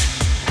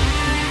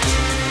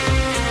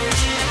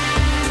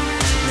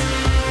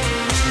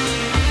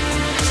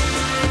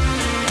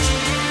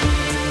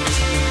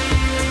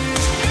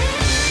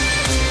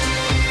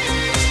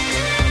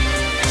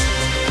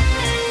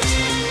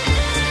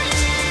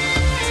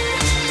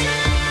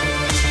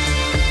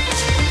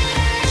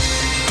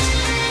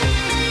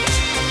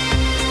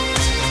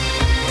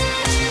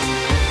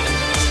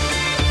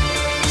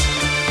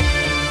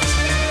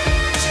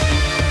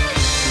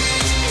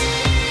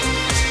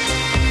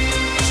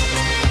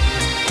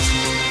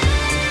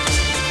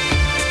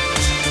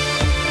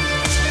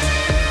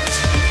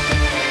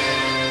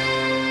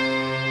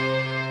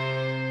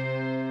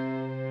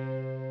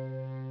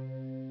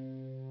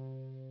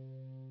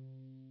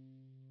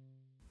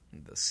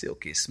 The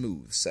silky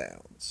smooth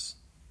sounds.